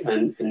change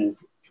and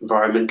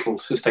environmental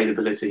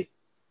sustainability?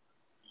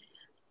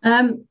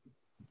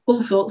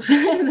 All sorts.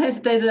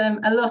 there's a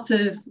lot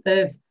of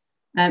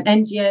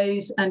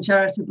NGOs and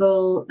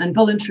charitable and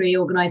voluntary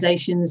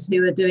organisations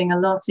who are doing a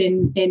lot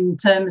in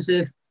terms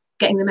of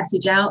getting the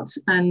message out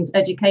and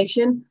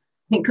education.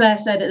 I think Claire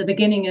said at the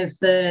beginning of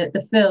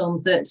the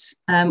film that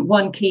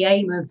one key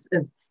aim of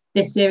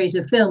this series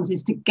of films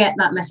is to get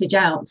that message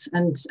out,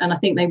 and I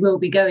think they will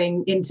be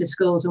going into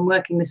schools and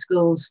working with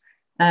schools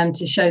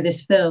to show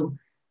this film.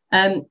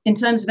 In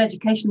terms of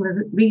educational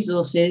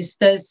resources,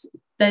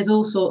 there's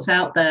all sorts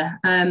out there.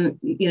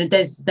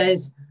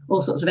 There's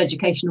all sorts of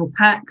educational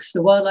packs.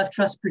 The Wildlife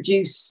Trust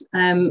produce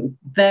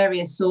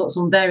various sorts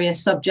on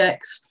various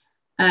subjects.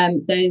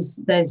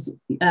 There's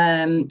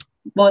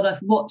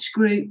wildlife watch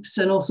groups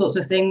and all sorts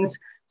of things.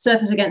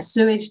 Surfers Against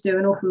Sewage do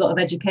an awful lot of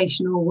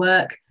educational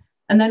work.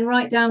 And then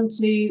right down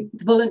to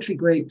the voluntary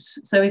groups.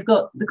 So we've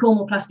got the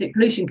Cornwall Plastic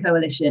Pollution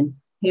Coalition,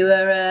 who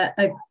are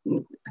a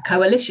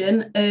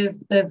coalition of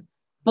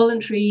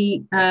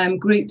voluntary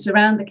groups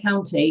around the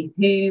county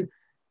who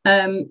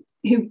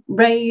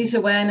raise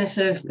awareness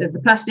of the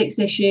plastics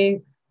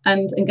issue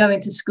and go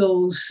into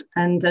schools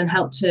and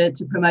help to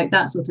promote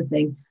that sort of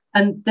thing.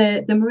 And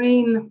the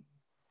marine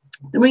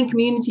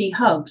community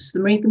hubs,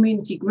 the marine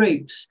community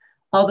groups,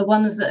 are the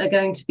ones that are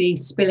going to be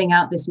spilling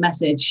out this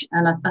message.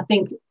 And I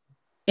think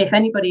if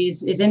anybody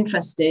is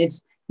interested,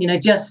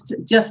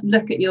 just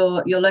look at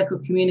your local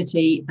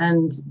community,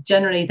 and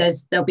generally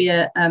there'll be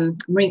a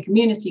marine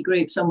community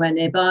group somewhere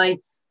nearby,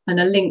 and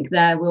a link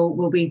there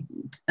will be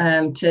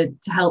to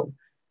help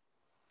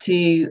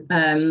to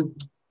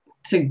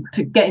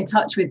get in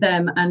touch with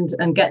them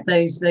and get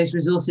those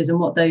resources and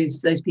what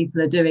those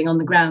people are doing on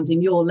the ground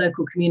in your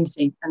local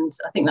community. And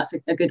I think that's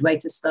a good way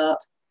to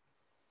start.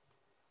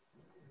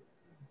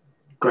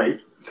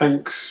 Great,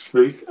 thanks,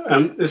 Ruth.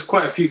 There's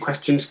quite a few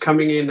questions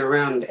coming in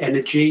around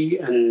energy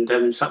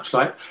and such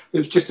like. It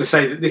was just to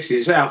say that this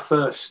is our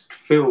first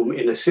film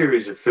in a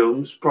series of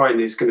films.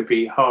 Brian is going to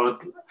be hard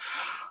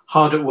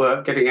at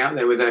work getting out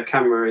there with our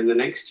camera in the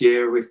next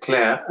year with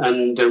Claire,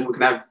 and we're going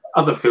to have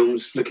other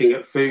films looking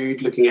at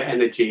food, looking at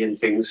energy and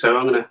things. So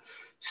I'm going to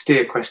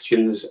steer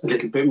questions a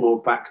little bit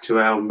more back to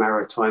our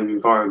maritime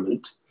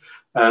environment.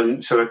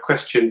 So a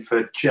question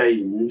for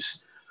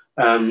James.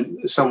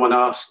 Someone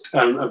asked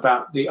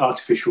about the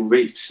artificial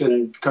reefs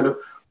and kind of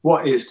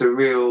what is the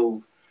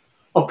real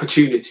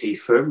opportunity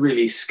for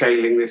really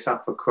scaling this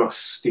up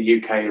across the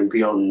UK and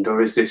beyond,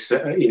 or is this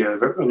a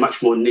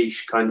much more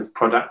niche kind of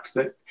product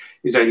that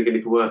is only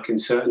going to work in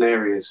certain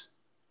areas?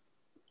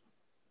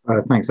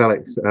 Thanks,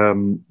 Alex.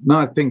 No,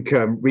 I think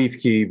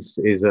reef cubes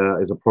is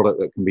a product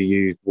that can be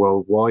used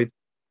worldwide,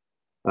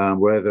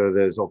 whether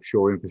there's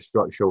offshore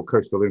infrastructure or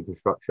coastal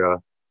infrastructure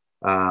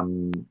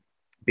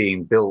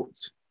being built.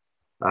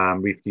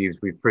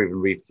 We've proven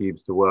reef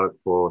cubes to work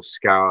for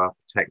scour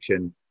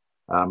protection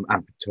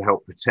and to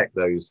help protect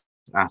those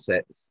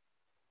assets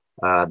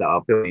that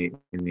are built in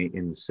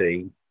the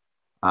sea.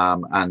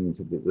 And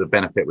the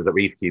benefit with the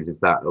reef cubes is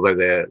that although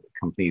their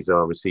companies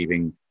are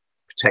receiving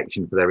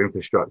protection for their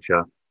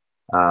infrastructure,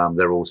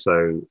 they're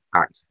also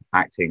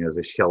acting as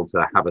a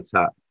shelter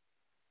habitat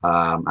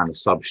and a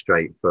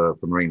substrate for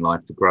marine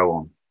life to grow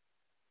on.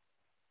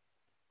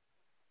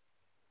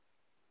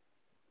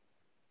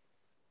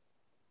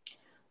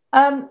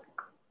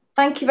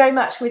 Thank you very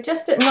much. We're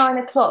just at 9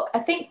 o'clock. I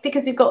think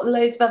because we've got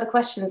loads of other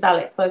questions,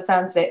 Alex, by the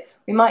sounds of it,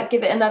 we might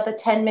give it another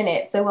 10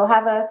 minutes. So we'll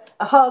have a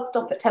hard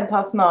stop at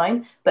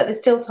 9:10, but there's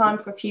still time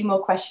for a few more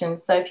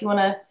questions. So if you want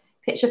to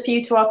pitch a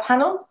few to our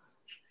panel.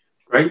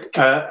 Great.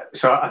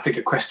 So I think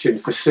a question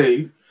for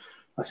Sue,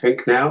 I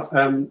think now.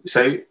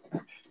 So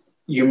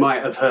you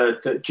might have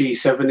heard that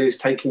G7 is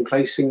taking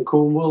place in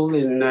Cornwall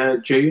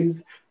in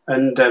June.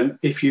 And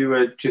if you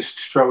were just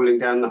strolling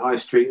down the high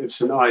street of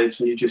St Ives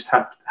and you just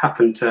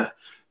happened to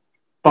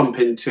bump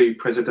into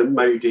President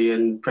Modi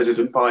and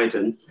President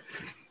Biden,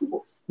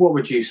 what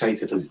would you say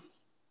to them?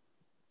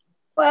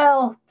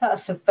 Well,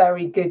 that's a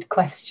very good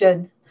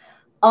question.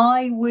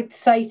 I would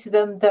say to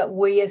them that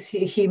we as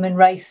a human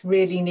race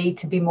really need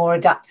to be more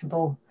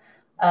adaptable.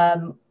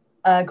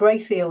 Grey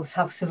seals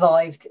have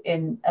survived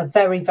in a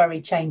very,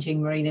 very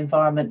changing marine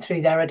environment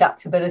through their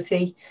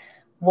adaptability.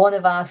 One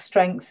of our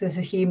strengths as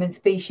a human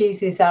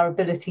species is our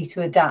ability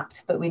to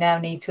adapt, but we now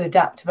need to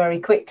adapt very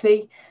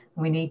quickly.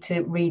 We need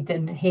to read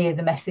and hear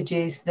the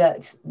messages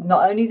that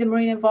not only the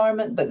marine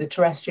environment, but the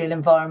terrestrial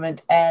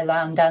environment, air,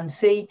 land and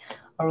sea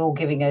are all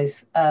giving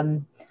us.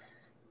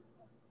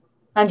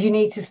 And you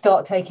need to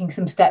start taking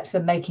some steps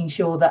and making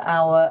sure that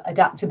our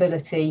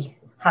adaptability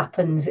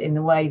happens in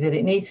the way that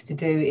it needs to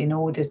do in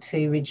order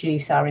to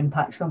reduce our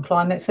impacts on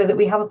climate so that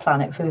we have a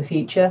planet for the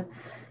future.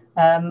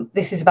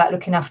 This is about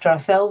looking after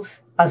ourselves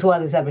as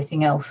well as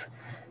everything else.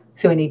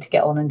 So we need to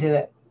get on and do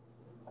it.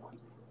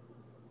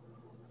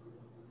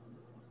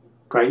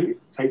 Great,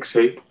 thanks,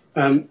 Sue.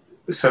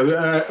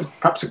 So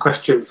perhaps a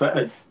question for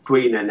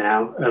Edwina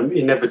now.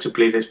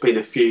 Inevitably, there's been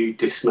a few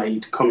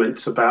dismayed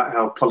comments about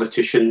how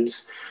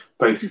politicians,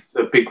 both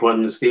the big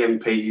ones, the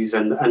MPs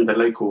and the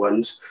local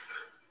ones,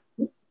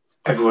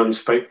 everyone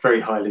spoke very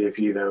highly of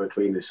you though,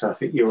 Edwina, so I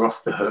think you're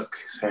off the hook.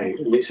 So,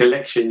 and it's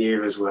election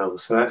year as well,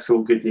 so that's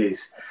all good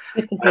news.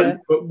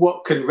 But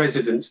what can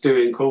residents do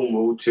in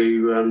Cornwall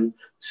to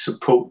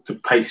support the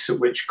pace at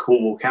which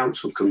Cornwall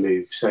Council can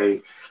move? So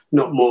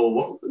not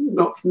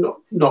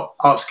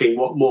asking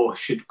what more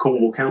should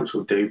Cornwall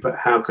Council do, but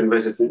how can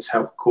residents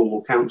help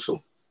Cornwall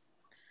Council?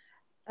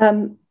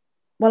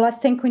 Well, I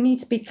think we need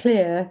to be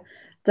clear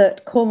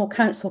that Cornwall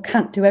Council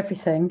can't do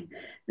everything.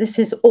 This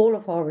is all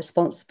of our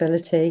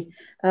responsibility.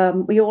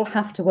 We all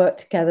have to work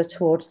together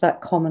towards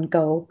that common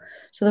goal.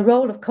 So the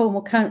role of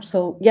Cornwall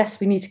Council, yes,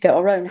 we need to get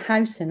our own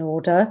house in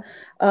order,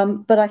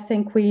 but I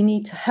think we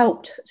need to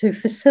help to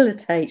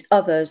facilitate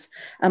others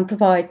and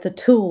provide the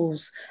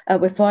tools.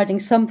 We're providing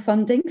some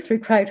funding through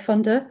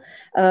crowdfunder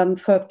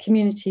for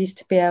communities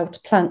to be able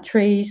to plant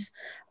trees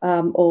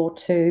or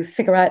to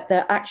figure out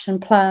their action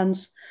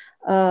plans.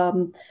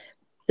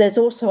 There's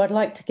also, I'd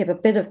like to give a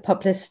bit of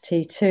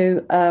publicity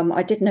to,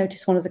 I did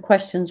notice one of the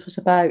questions was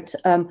about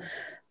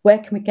where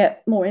can we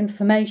get more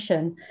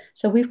information?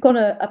 So we've got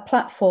a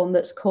platform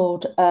that's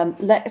called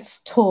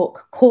Let's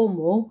Talk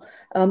Cornwall.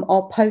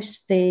 I'll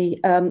post the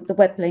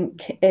web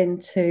link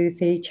into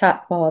the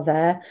chat bar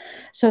there.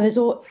 So there's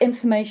all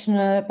information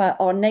about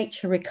our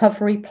nature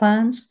recovery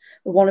plans.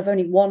 We're one of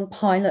only one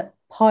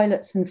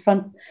pilots in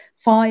front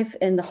 5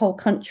 in the whole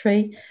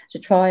country to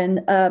try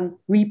and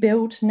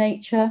rebuild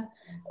nature.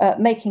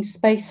 Making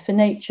space for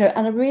nature,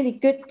 and a really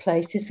good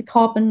place is the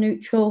carbon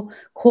neutral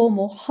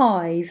Cornwall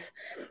Hive.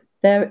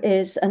 There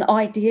is an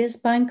ideas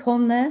bank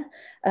on there.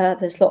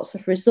 There's lots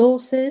of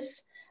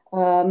resources.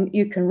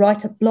 You can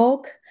write a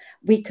blog.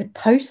 We could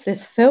post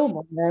this film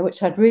on there,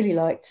 which I'd really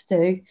like to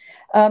do.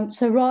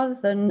 So rather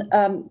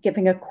than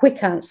giving a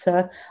quick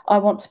answer, I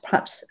want to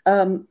perhaps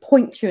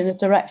point you in a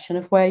direction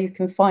of where you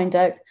can find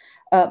out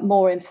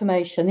more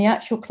information. The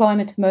actual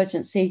climate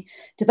emergency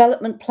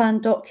development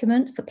plan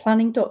document, the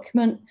planning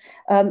document,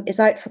 is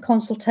out for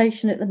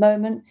consultation at the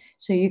moment,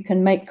 so you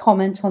can make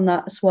comment on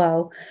that as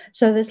well.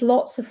 So there's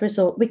lots of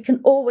resources. We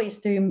can always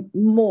do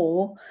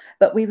more,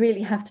 but we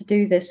really have to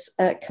do this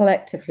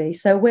collectively.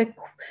 So we're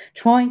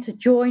trying to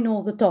join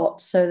all the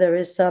dots. So there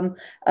is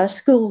a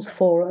schools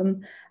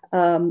forum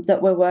that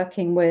we're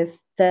working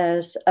with.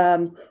 There's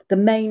the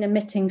main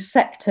emitting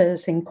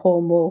sectors in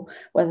Cornwall,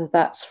 whether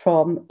that's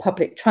from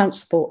public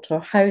transport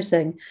or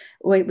housing.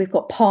 We've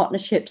got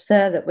partnerships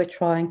there that we're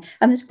trying,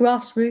 and there's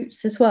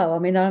grassroots as well. I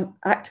mean, I'm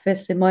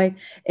activist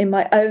in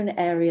my own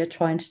area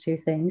trying to do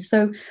things.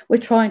 So we're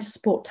trying to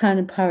support town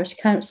and parish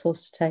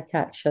councils to take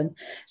action.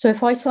 So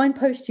if I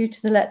signpost you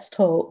to the Let's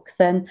Talk,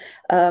 then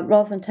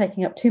rather than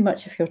taking up too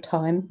much of your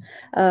time,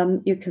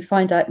 you can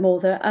find out more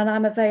there. And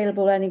I'm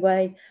available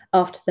anyway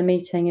after the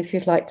meeting if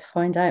you'd like to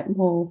find out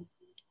more.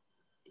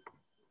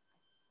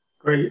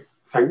 Great,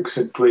 thanks,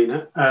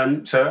 Edwina.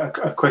 So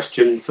a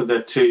question for the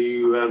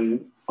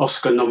two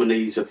Oscar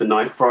nominees of the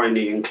night,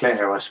 Bryony and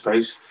Claire, I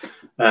suppose.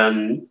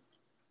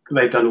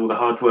 They've done all the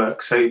hard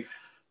work. So,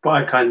 but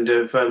I kind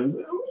of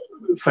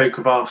folk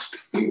have asked,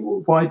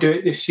 why do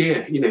it this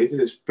year? You know,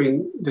 there's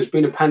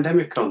been a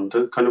pandemic on,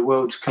 the kind of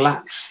world's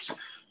collapsed.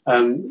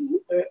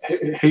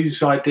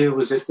 Whose idea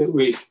was it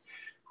that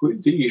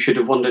you should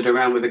have wandered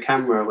around with a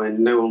camera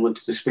when no one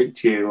wanted to speak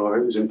to you, or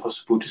it was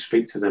impossible to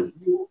speak to them?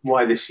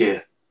 Why this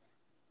year?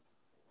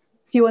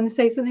 you want to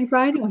say something,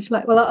 Bryony? Or shall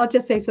I? Well, I'll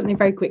just say something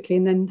very quickly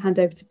and then hand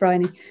over to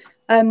Bryony.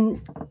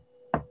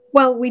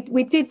 Well,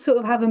 we did sort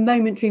of have a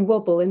momentary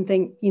wobble and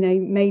think, you know,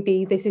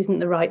 maybe this isn't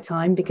the right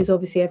time, because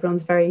obviously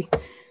everyone's very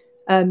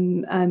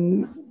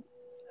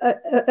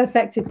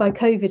affected by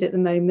COVID at the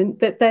moment.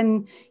 But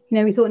then, you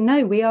know, we thought,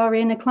 no, we are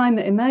in a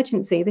climate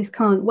emergency. This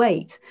can't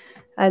wait.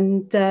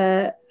 And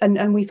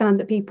we found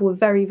that people were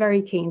very,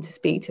 very keen to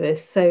speak to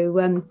us.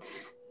 So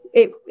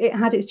it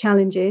had its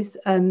challenges.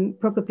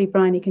 Probably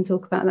Bryony can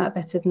talk about that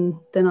better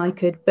than I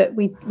could. But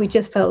we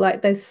just felt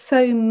like there's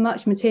so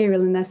much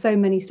material and there's so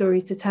many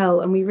stories to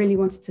tell, and we really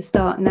wanted to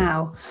start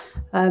now.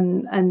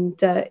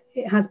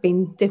 It has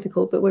been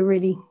difficult, but we're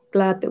really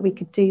glad that we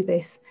could do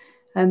this.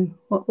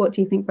 What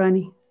do you think,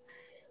 Bryony?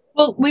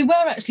 Well, we were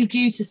actually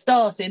due to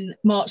start in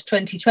March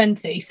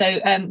 2020, so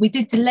we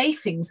did delay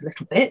things a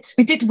little bit.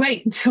 We did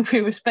wait until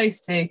we were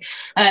supposed to,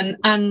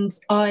 and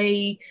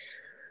I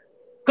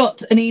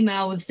got an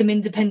email with some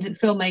independent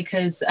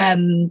filmmakers'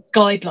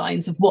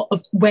 guidelines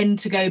of when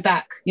to go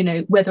back, you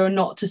know, whether or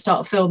not to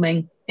start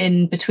filming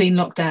in between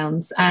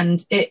lockdowns.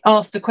 And it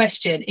asked the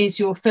question, is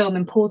your film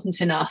important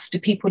enough? Do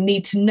people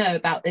need to know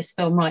about this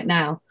film right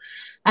now?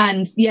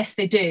 And yes,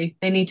 they do.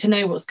 They need to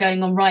know what's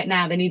going on right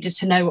now. They needed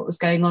to know what was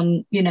going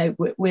on, you know,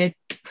 we're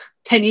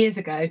 10 years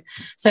ago.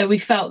 So we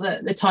felt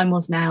that the time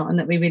was now and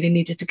that we really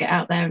needed to get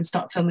out there and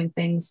start filming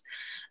things.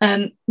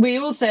 We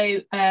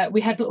also,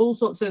 we had all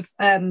sorts of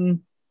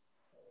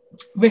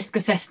risk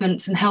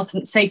assessments and health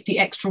and safety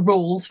extra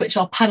rules, which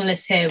our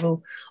panellists here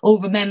will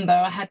all remember.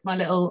 I had my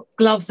little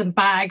gloves and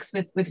bags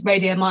with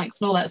radio mics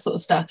and all that sort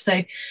of stuff.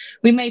 So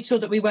we made sure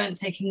that we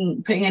weren't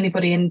putting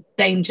anybody in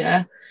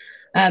danger.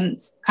 And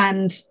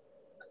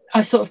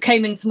I sort of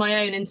came into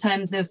my own in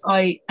terms of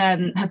I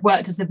have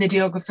worked as a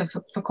videographer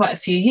for quite a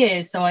few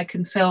years, so I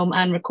can film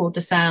and record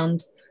the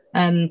sound,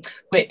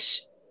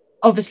 which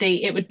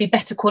obviously it would be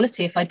better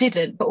quality if I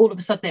didn't, but all of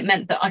a sudden it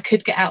meant that I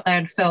could get out there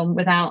and film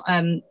without,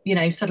 you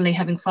know, suddenly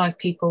having 5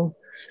 people.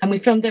 And we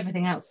filmed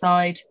everything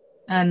outside.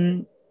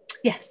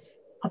 Yes,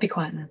 I'll be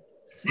quiet now.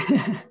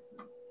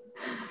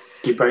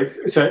 You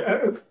both.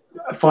 So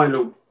a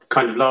final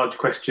kind of large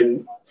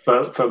question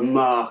for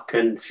Mark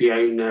and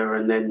Fiona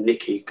and then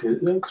Nikki, because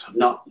I've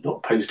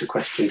not posed a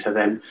question to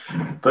them.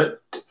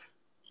 But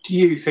do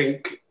you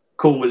think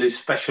Cornwall is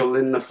special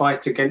in the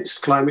fight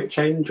against climate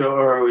change,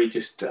 or are we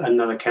just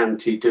another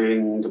county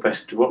doing the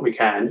best of what we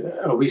can?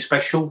 Are we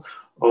special,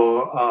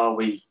 or are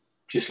we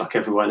just like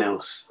everyone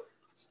else?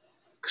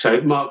 So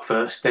Mark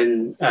first,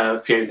 then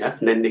Fiona,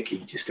 and then Nikki.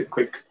 Just a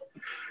quick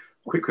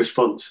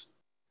response.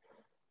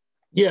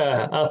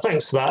 Yeah,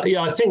 thanks for that.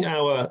 Yeah, I think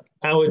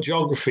our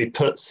geography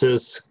puts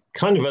us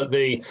kind of at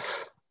the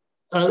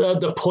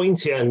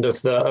pointy end of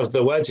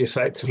the wedge,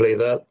 effectively.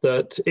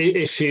 That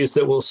issues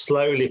that will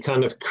slowly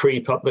kind of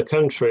creep up the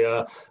country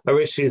are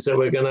issues that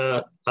we're going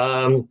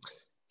to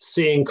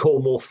see in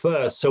Cornwall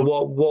first. So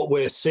what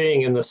we're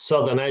seeing in the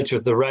southern edge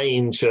of the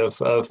range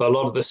of a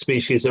lot of the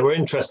species that we're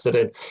interested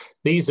in,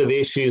 these are the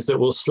issues that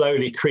will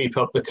slowly creep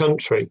up the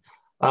country.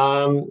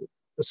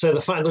 So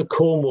the fact that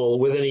Cornwall,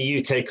 within a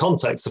UK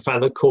context, the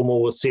fact that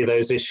Cornwall will see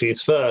those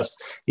issues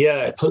first,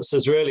 yeah, it puts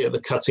us really at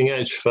the cutting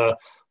edge for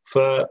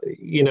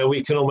you know,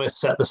 we can almost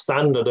set the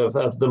standard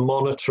of the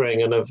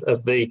monitoring and of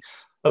the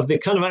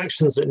kind of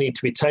actions that need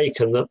to be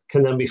taken that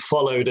can then be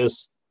followed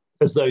as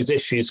those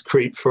issues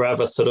creep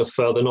forever sort of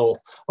further north.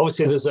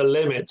 Obviously, there's a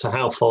limit to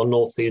how far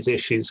north these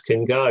issues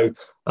can go.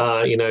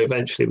 You know,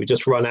 eventually we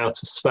just run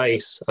out of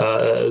space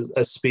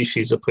as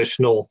species are pushed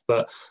north.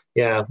 But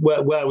yeah,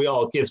 where we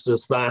are gives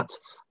us that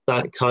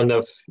kind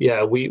of,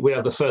 yeah, we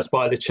have the first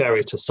bite of the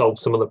cherry to solve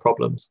some of the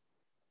problems.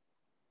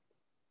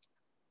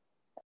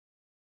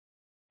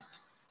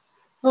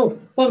 Oh,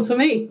 one for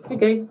me.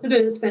 Okay, I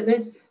didn't expect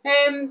this.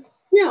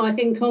 No, I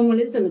think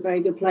Cornwall is in a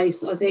very good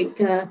place. I think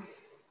it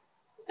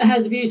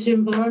has a beautiful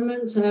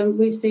environment.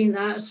 We've seen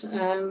that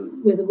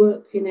with the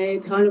work, you know,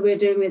 kind of we're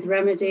doing with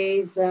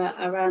remedies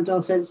around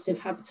our sensitive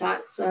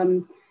habitats.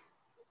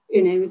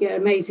 You know, we get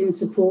amazing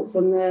support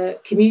from the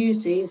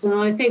communities. And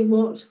I think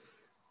what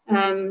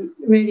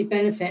really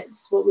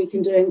benefits what we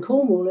can do in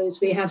Cornwall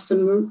is we have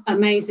some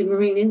amazing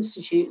marine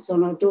institutes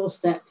on our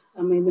doorstep.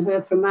 I mean, we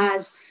heard from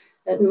Az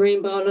at the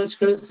Marine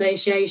Biological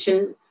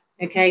Association.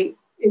 Okay,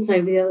 it's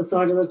over the other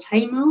side of the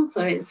Tamar,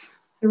 so it's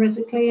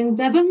theoretically in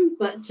Devon,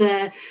 but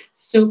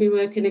still be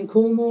working in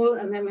Cornwall.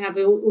 And then we have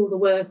all the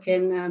work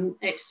in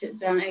Exeter,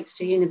 down at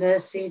Exeter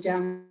University,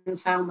 down in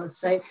Falmouth.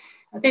 So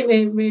I think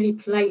we're really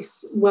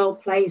well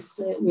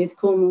placed with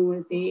Cornwall,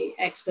 with the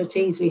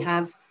expertise we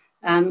have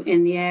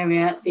in the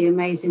area, the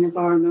amazing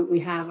environment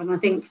we have. And I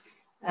think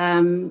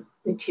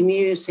the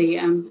community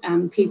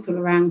and people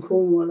around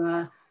Cornwall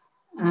are,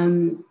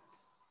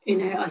 you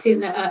know, I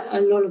think that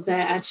a lot of their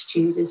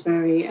attitude is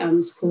very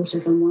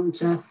supportive and want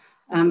to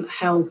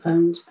help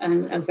and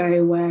are very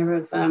aware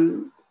of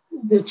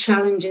the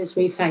challenges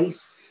we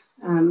face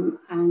and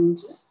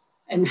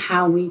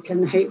how we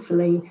can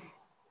hopefully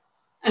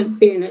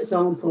be an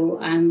example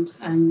and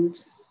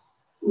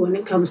when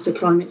it comes to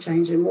climate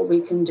change and what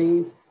we can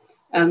do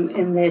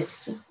in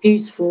this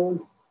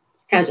beautiful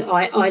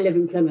I live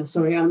in Plymouth,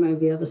 sorry, I'm over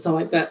the other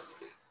side, but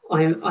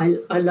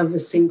I love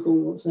visiting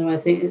Cornwall, so I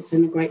think it's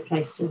in a great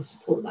place to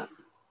support that.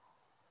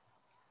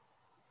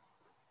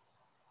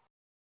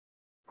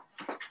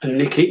 And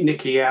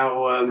Nikki,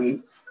 our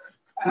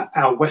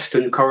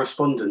Western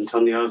correspondent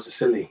on the Isles of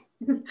Scilly.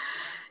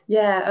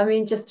 Yeah, I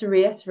mean, just to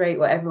reiterate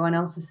what everyone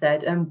else has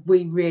said,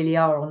 we really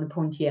are on the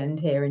pointy end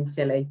here in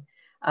Scilly.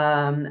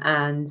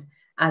 And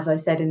as I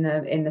said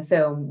in the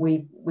film,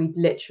 we've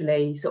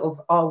literally sort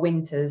of, our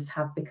winters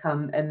have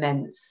become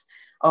immense.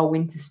 Our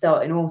winters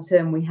start in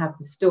autumn, we have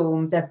the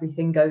storms,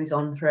 everything goes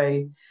on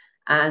through.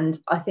 And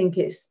I think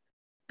it's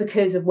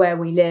because of where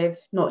we live,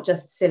 not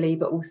just Scilly,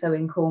 but also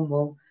in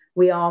Cornwall.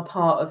 We are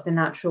part of the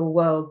natural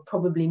world,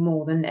 probably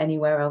more than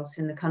anywhere else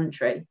in the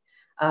country.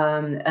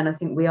 And I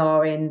think we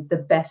are in the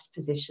best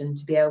position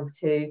to be able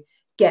to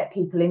get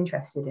people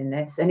interested in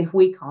this. And if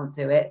we can't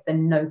do it,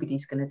 then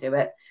nobody's going to do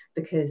it,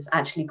 because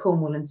actually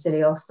Cornwall and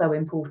Scilly are so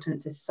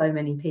important to so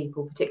many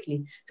people,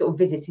 particularly sort of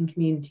visiting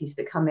communities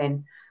that come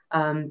in.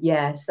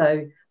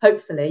 So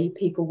hopefully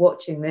people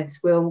watching this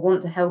will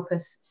want to help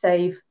us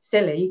save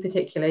Scilly,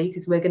 particularly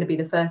because we're going to be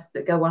the first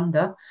that go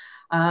under.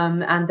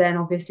 And then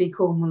obviously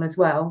Cornwall as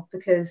well,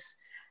 because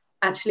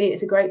actually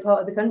it's a great part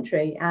of the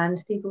country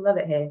and people love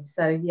it here.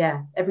 So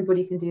yeah,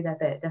 everybody can do their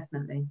bit,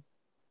 definitely.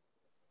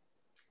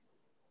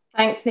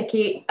 Thanks,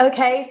 Nikki.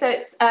 Okay, so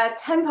it's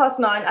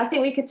 9:10. I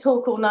think we could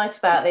talk all night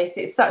about this.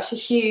 It's such a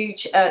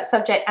huge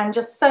subject and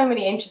just so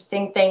many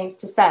interesting things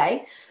to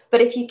say.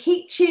 But if you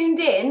keep tuned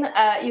in,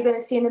 you're going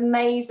to see an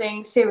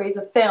amazing series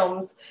of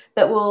films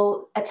that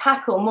will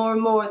tackle more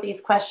and more of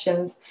these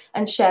questions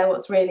and share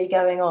what's really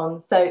going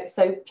on.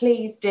 So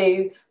please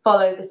do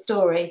follow the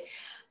story.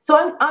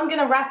 So I'm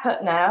going to wrap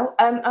up now.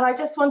 And I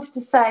just wanted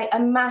to say a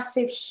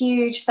massive,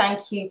 huge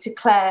thank you to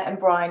Claire and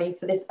Bryony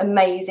for this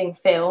amazing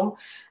film.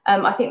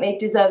 I think they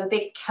deserve a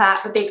big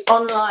clap, a big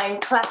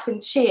online clap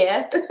and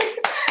cheer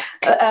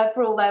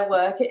for all their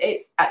work.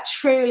 It's a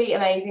truly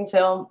amazing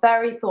film,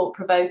 very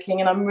thought-provoking,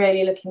 and I'm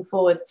really looking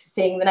forward to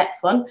seeing the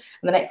next one and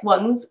the next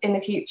ones in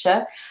the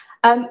future.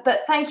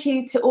 But thank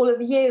you to all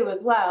of you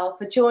as well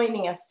for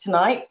joining us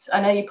tonight. I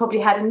know you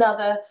probably had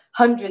another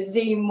 100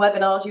 Zoom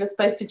webinars you were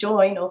supposed to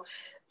join, or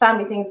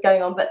family things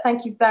going on, but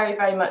thank you very,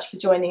 very much for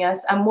joining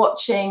us and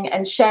watching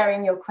and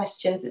sharing your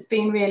questions. It's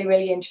been really,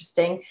 really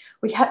interesting.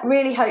 We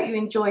really hope you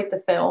enjoyed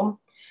the film.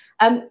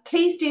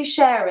 Please do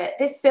share it.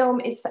 This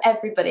film is for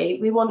everybody.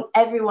 We want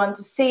everyone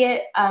to see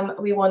it.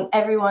 We want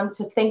everyone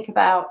to think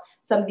about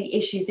some of the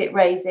issues it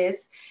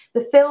raises.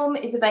 The film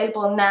is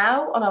available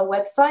now on our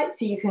website,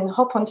 so you can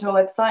hop onto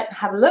our website and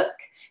have a look.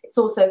 It's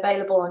also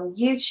available on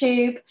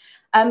YouTube.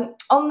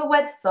 On the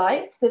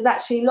website, there's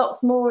actually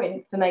lots more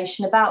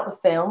information about the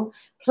film,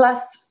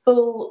 plus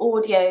full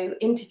audio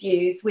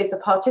interviews with the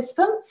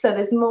participants. So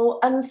there's more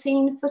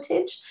unseen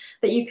footage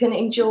that you can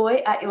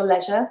enjoy at your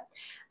leisure.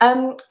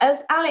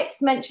 As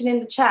Alex mentioned in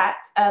the chat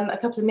a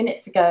couple of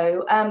minutes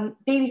ago,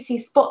 BBC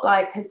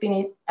Spotlight has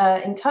been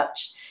in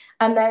touch,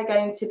 and they're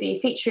going to be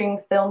featuring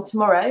the film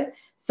tomorrow.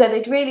 So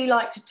they'd really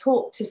like to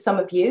talk to some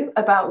of you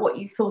about what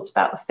you thought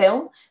about the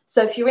film.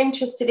 So if you're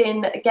interested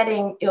in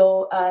getting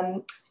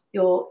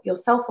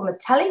yourself on the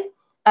telly,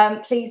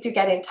 please do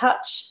get in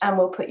touch and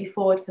we'll put you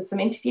forward for some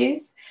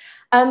interviews.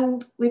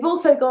 We've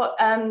also got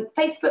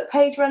Facebook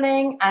page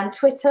running and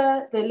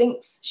Twitter. The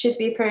links should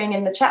be appearing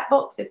in the chat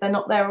box if they're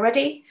not there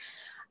already.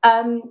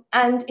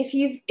 And if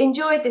you've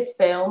enjoyed this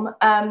film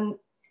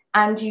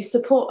and you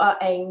support our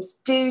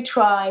aims, do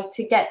try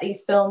to get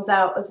these films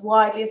out as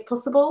widely as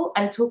possible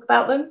and talk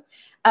about them.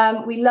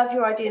 We love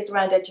your ideas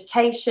around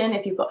education.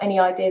 If you've got any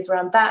ideas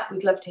around that,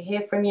 we'd love to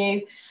hear from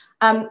you.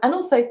 And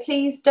also,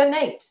 please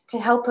donate to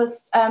help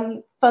us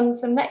fund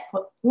some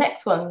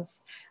next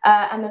ones.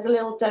 And there's a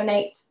little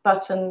donate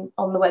button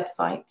on the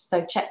website,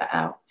 so check that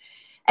out.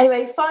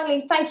 Anyway,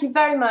 finally, thank you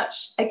very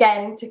much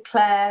again to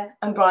Claire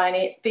and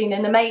Bryony. It's been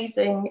an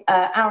amazing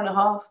hour and a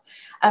half.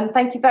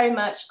 Thank you very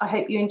much. I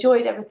hope you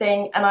enjoyed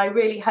everything, and I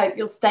really hope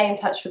you'll stay in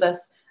touch with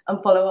us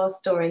and follow our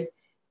story.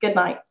 Good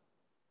night.